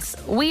Tic Tacs. Yes,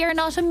 we are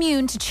not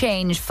immune to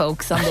change,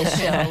 folks, on this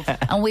show,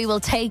 and we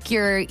will take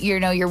your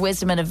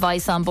wisdom and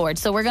advice on board.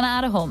 So we're going to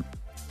add a hum.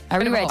 Are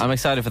we ready? I'm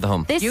excited for the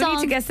hum. You need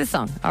to guess this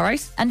song, all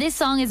right? And this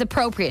song is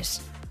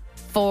appropriate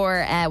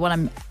for what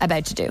I'm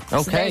about to do.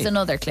 Okay. So there's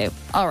another clue.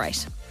 All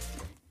right.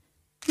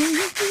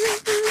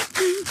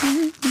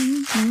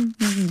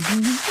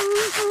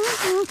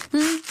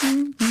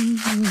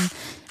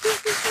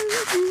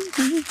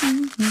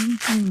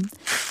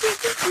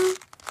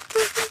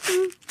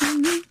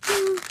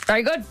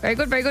 Very good, very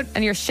good, very good.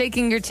 And you're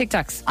shaking your Tic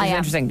Tacs. I am.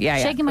 Interesting. Yeah.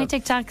 Shaking my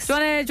Tic Tacs. Do you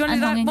want to do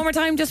that one more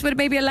time, just with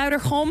maybe a louder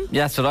hum?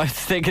 Yeah, that's what I was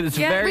thinking. It's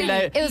very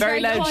loud, it was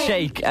very loud quiet.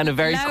 shake and a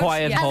very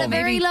quiet hum. And a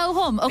very low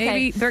hum. Okay.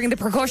 Maybe bring the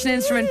percussion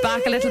instrument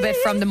back a little bit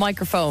from the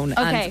microphone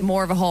and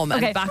more of a hum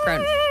and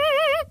background.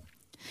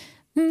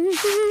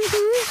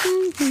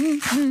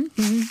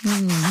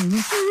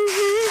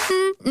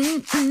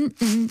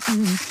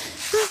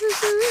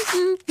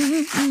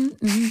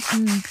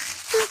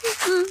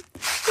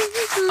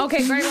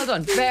 Okay, very well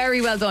done.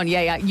 Very well done.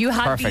 Yeah. You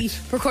had the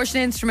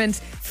percussion instrument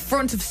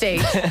front of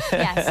stage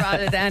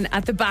rather than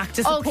at the back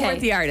to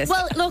support the artist.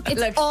 Well, look,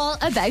 it's all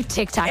about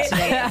Tic Tac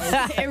today.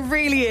 It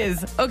really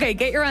is. Okay,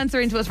 get your answer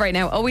into us right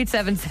now.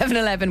 087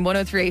 711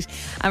 1038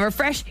 and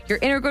refresh your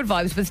inner good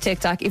vibes with Tic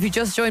Tac. If you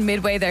just joined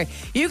midway there,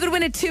 you could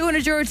win a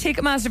 €200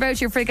 Ticketmaster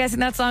voucher for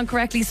guessing that song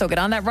correctly. So get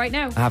on that right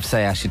now. I have to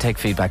say, Ash, you take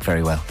feedback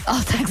very well.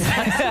 Oh, thanks.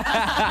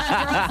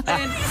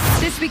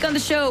 This week on the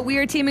show, we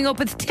are teaming up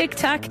with Tic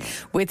Tac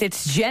with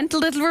its gentle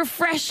little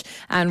refresh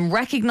and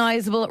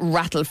recognisable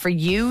rattle for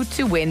you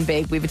to win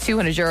big. We have a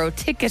 €200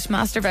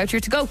 Ticketmaster voucher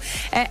to go.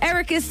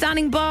 Eric is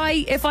standing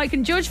by. If I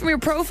can judge from your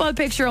profile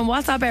picture on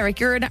WhatsApp,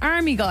 Eric, you're an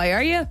army guy,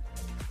 are you?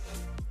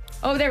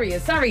 Oh, there he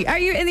is. Sorry. Are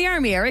you in the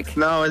army, Eric?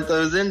 No, I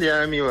was in the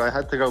army. I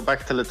had to go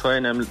back to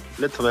Lithuania. I'm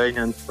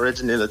Lithuanian,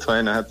 originally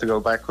Lithuanian. I had to go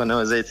back when I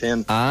was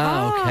 18.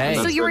 Okay.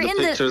 So you were in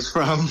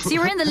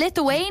the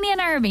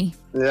Lithuanian army.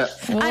 Yeah.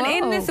 Whoa. And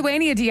in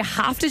Lithuania, do you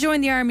have to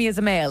join the army as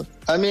a male?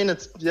 I mean,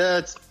 it's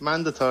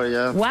mandatory,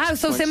 yeah. Wow,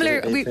 so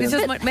similar. We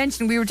just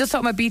mentioned, we were just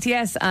talking about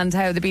BTS and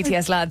how the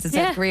BTS lads in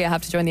South Korea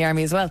have to join the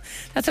army as well.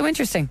 That's so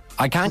interesting.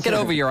 I can't get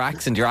over your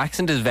accent. Your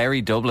accent is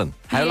very Dublin.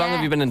 How long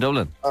have you been in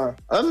Dublin?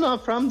 I'm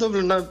not from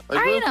Dublin. I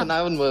grew up in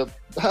Avon. Well,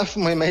 half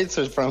of my mates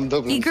are from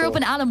Dublin. You grew up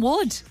in Allen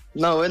Wood?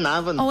 No, in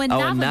Avon. Oh, in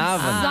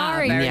Navan.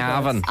 Sorry.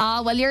 Navan.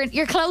 Well,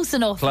 you're close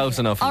enough. Close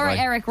enough. All right,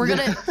 Eric, we're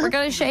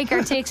gonna shake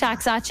our Tic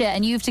Tacs at you,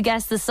 and you have to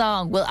guess the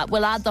song.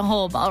 We'll add the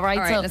hum. All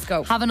right, so let's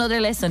go. Have another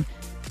listen.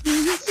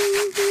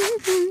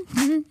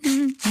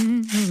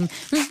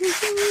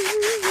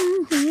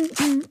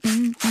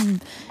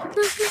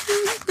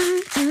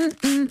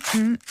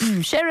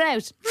 Shout it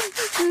out.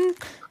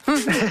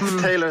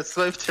 Taylor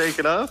Swift, Shake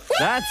It Off.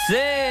 That's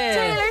it.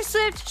 Taylor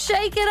Swift,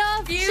 Shake It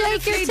Off.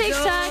 Shake your Tic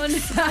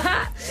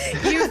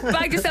Tacs. You've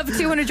bagged yourself a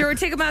 €200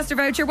 Ticketmaster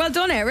voucher. Well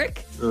done,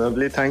 Eric.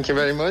 Lovely, thank you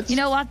very much. You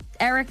know what,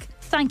 Eric?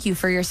 Thank you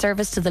for your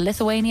service to the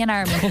Lithuanian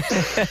army.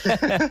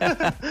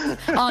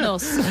 On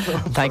us.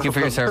 Thank you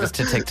for your service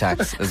to Tic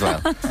Tacs as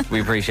well. We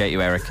appreciate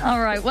you, Eric.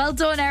 All right, well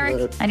done,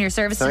 Eric, and your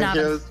service to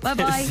Navan.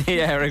 Bye-bye. See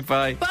you, Eric.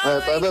 Bye.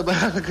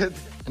 Bye.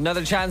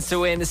 Another chance to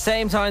win the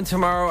same time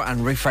tomorrow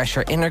and refresh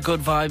your inner good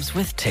vibes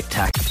with Tic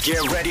Tac.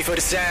 Get ready for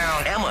the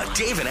sound. Emma,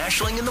 Dave and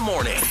Aisling in the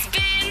morning.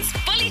 Spins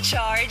Fully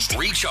Charged.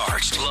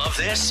 Recharged. Love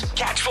this?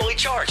 Catch Fully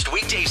Charged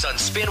weekdays on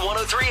Spin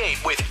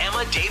 103.8 with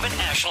Emma, Dave and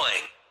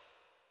Aisling.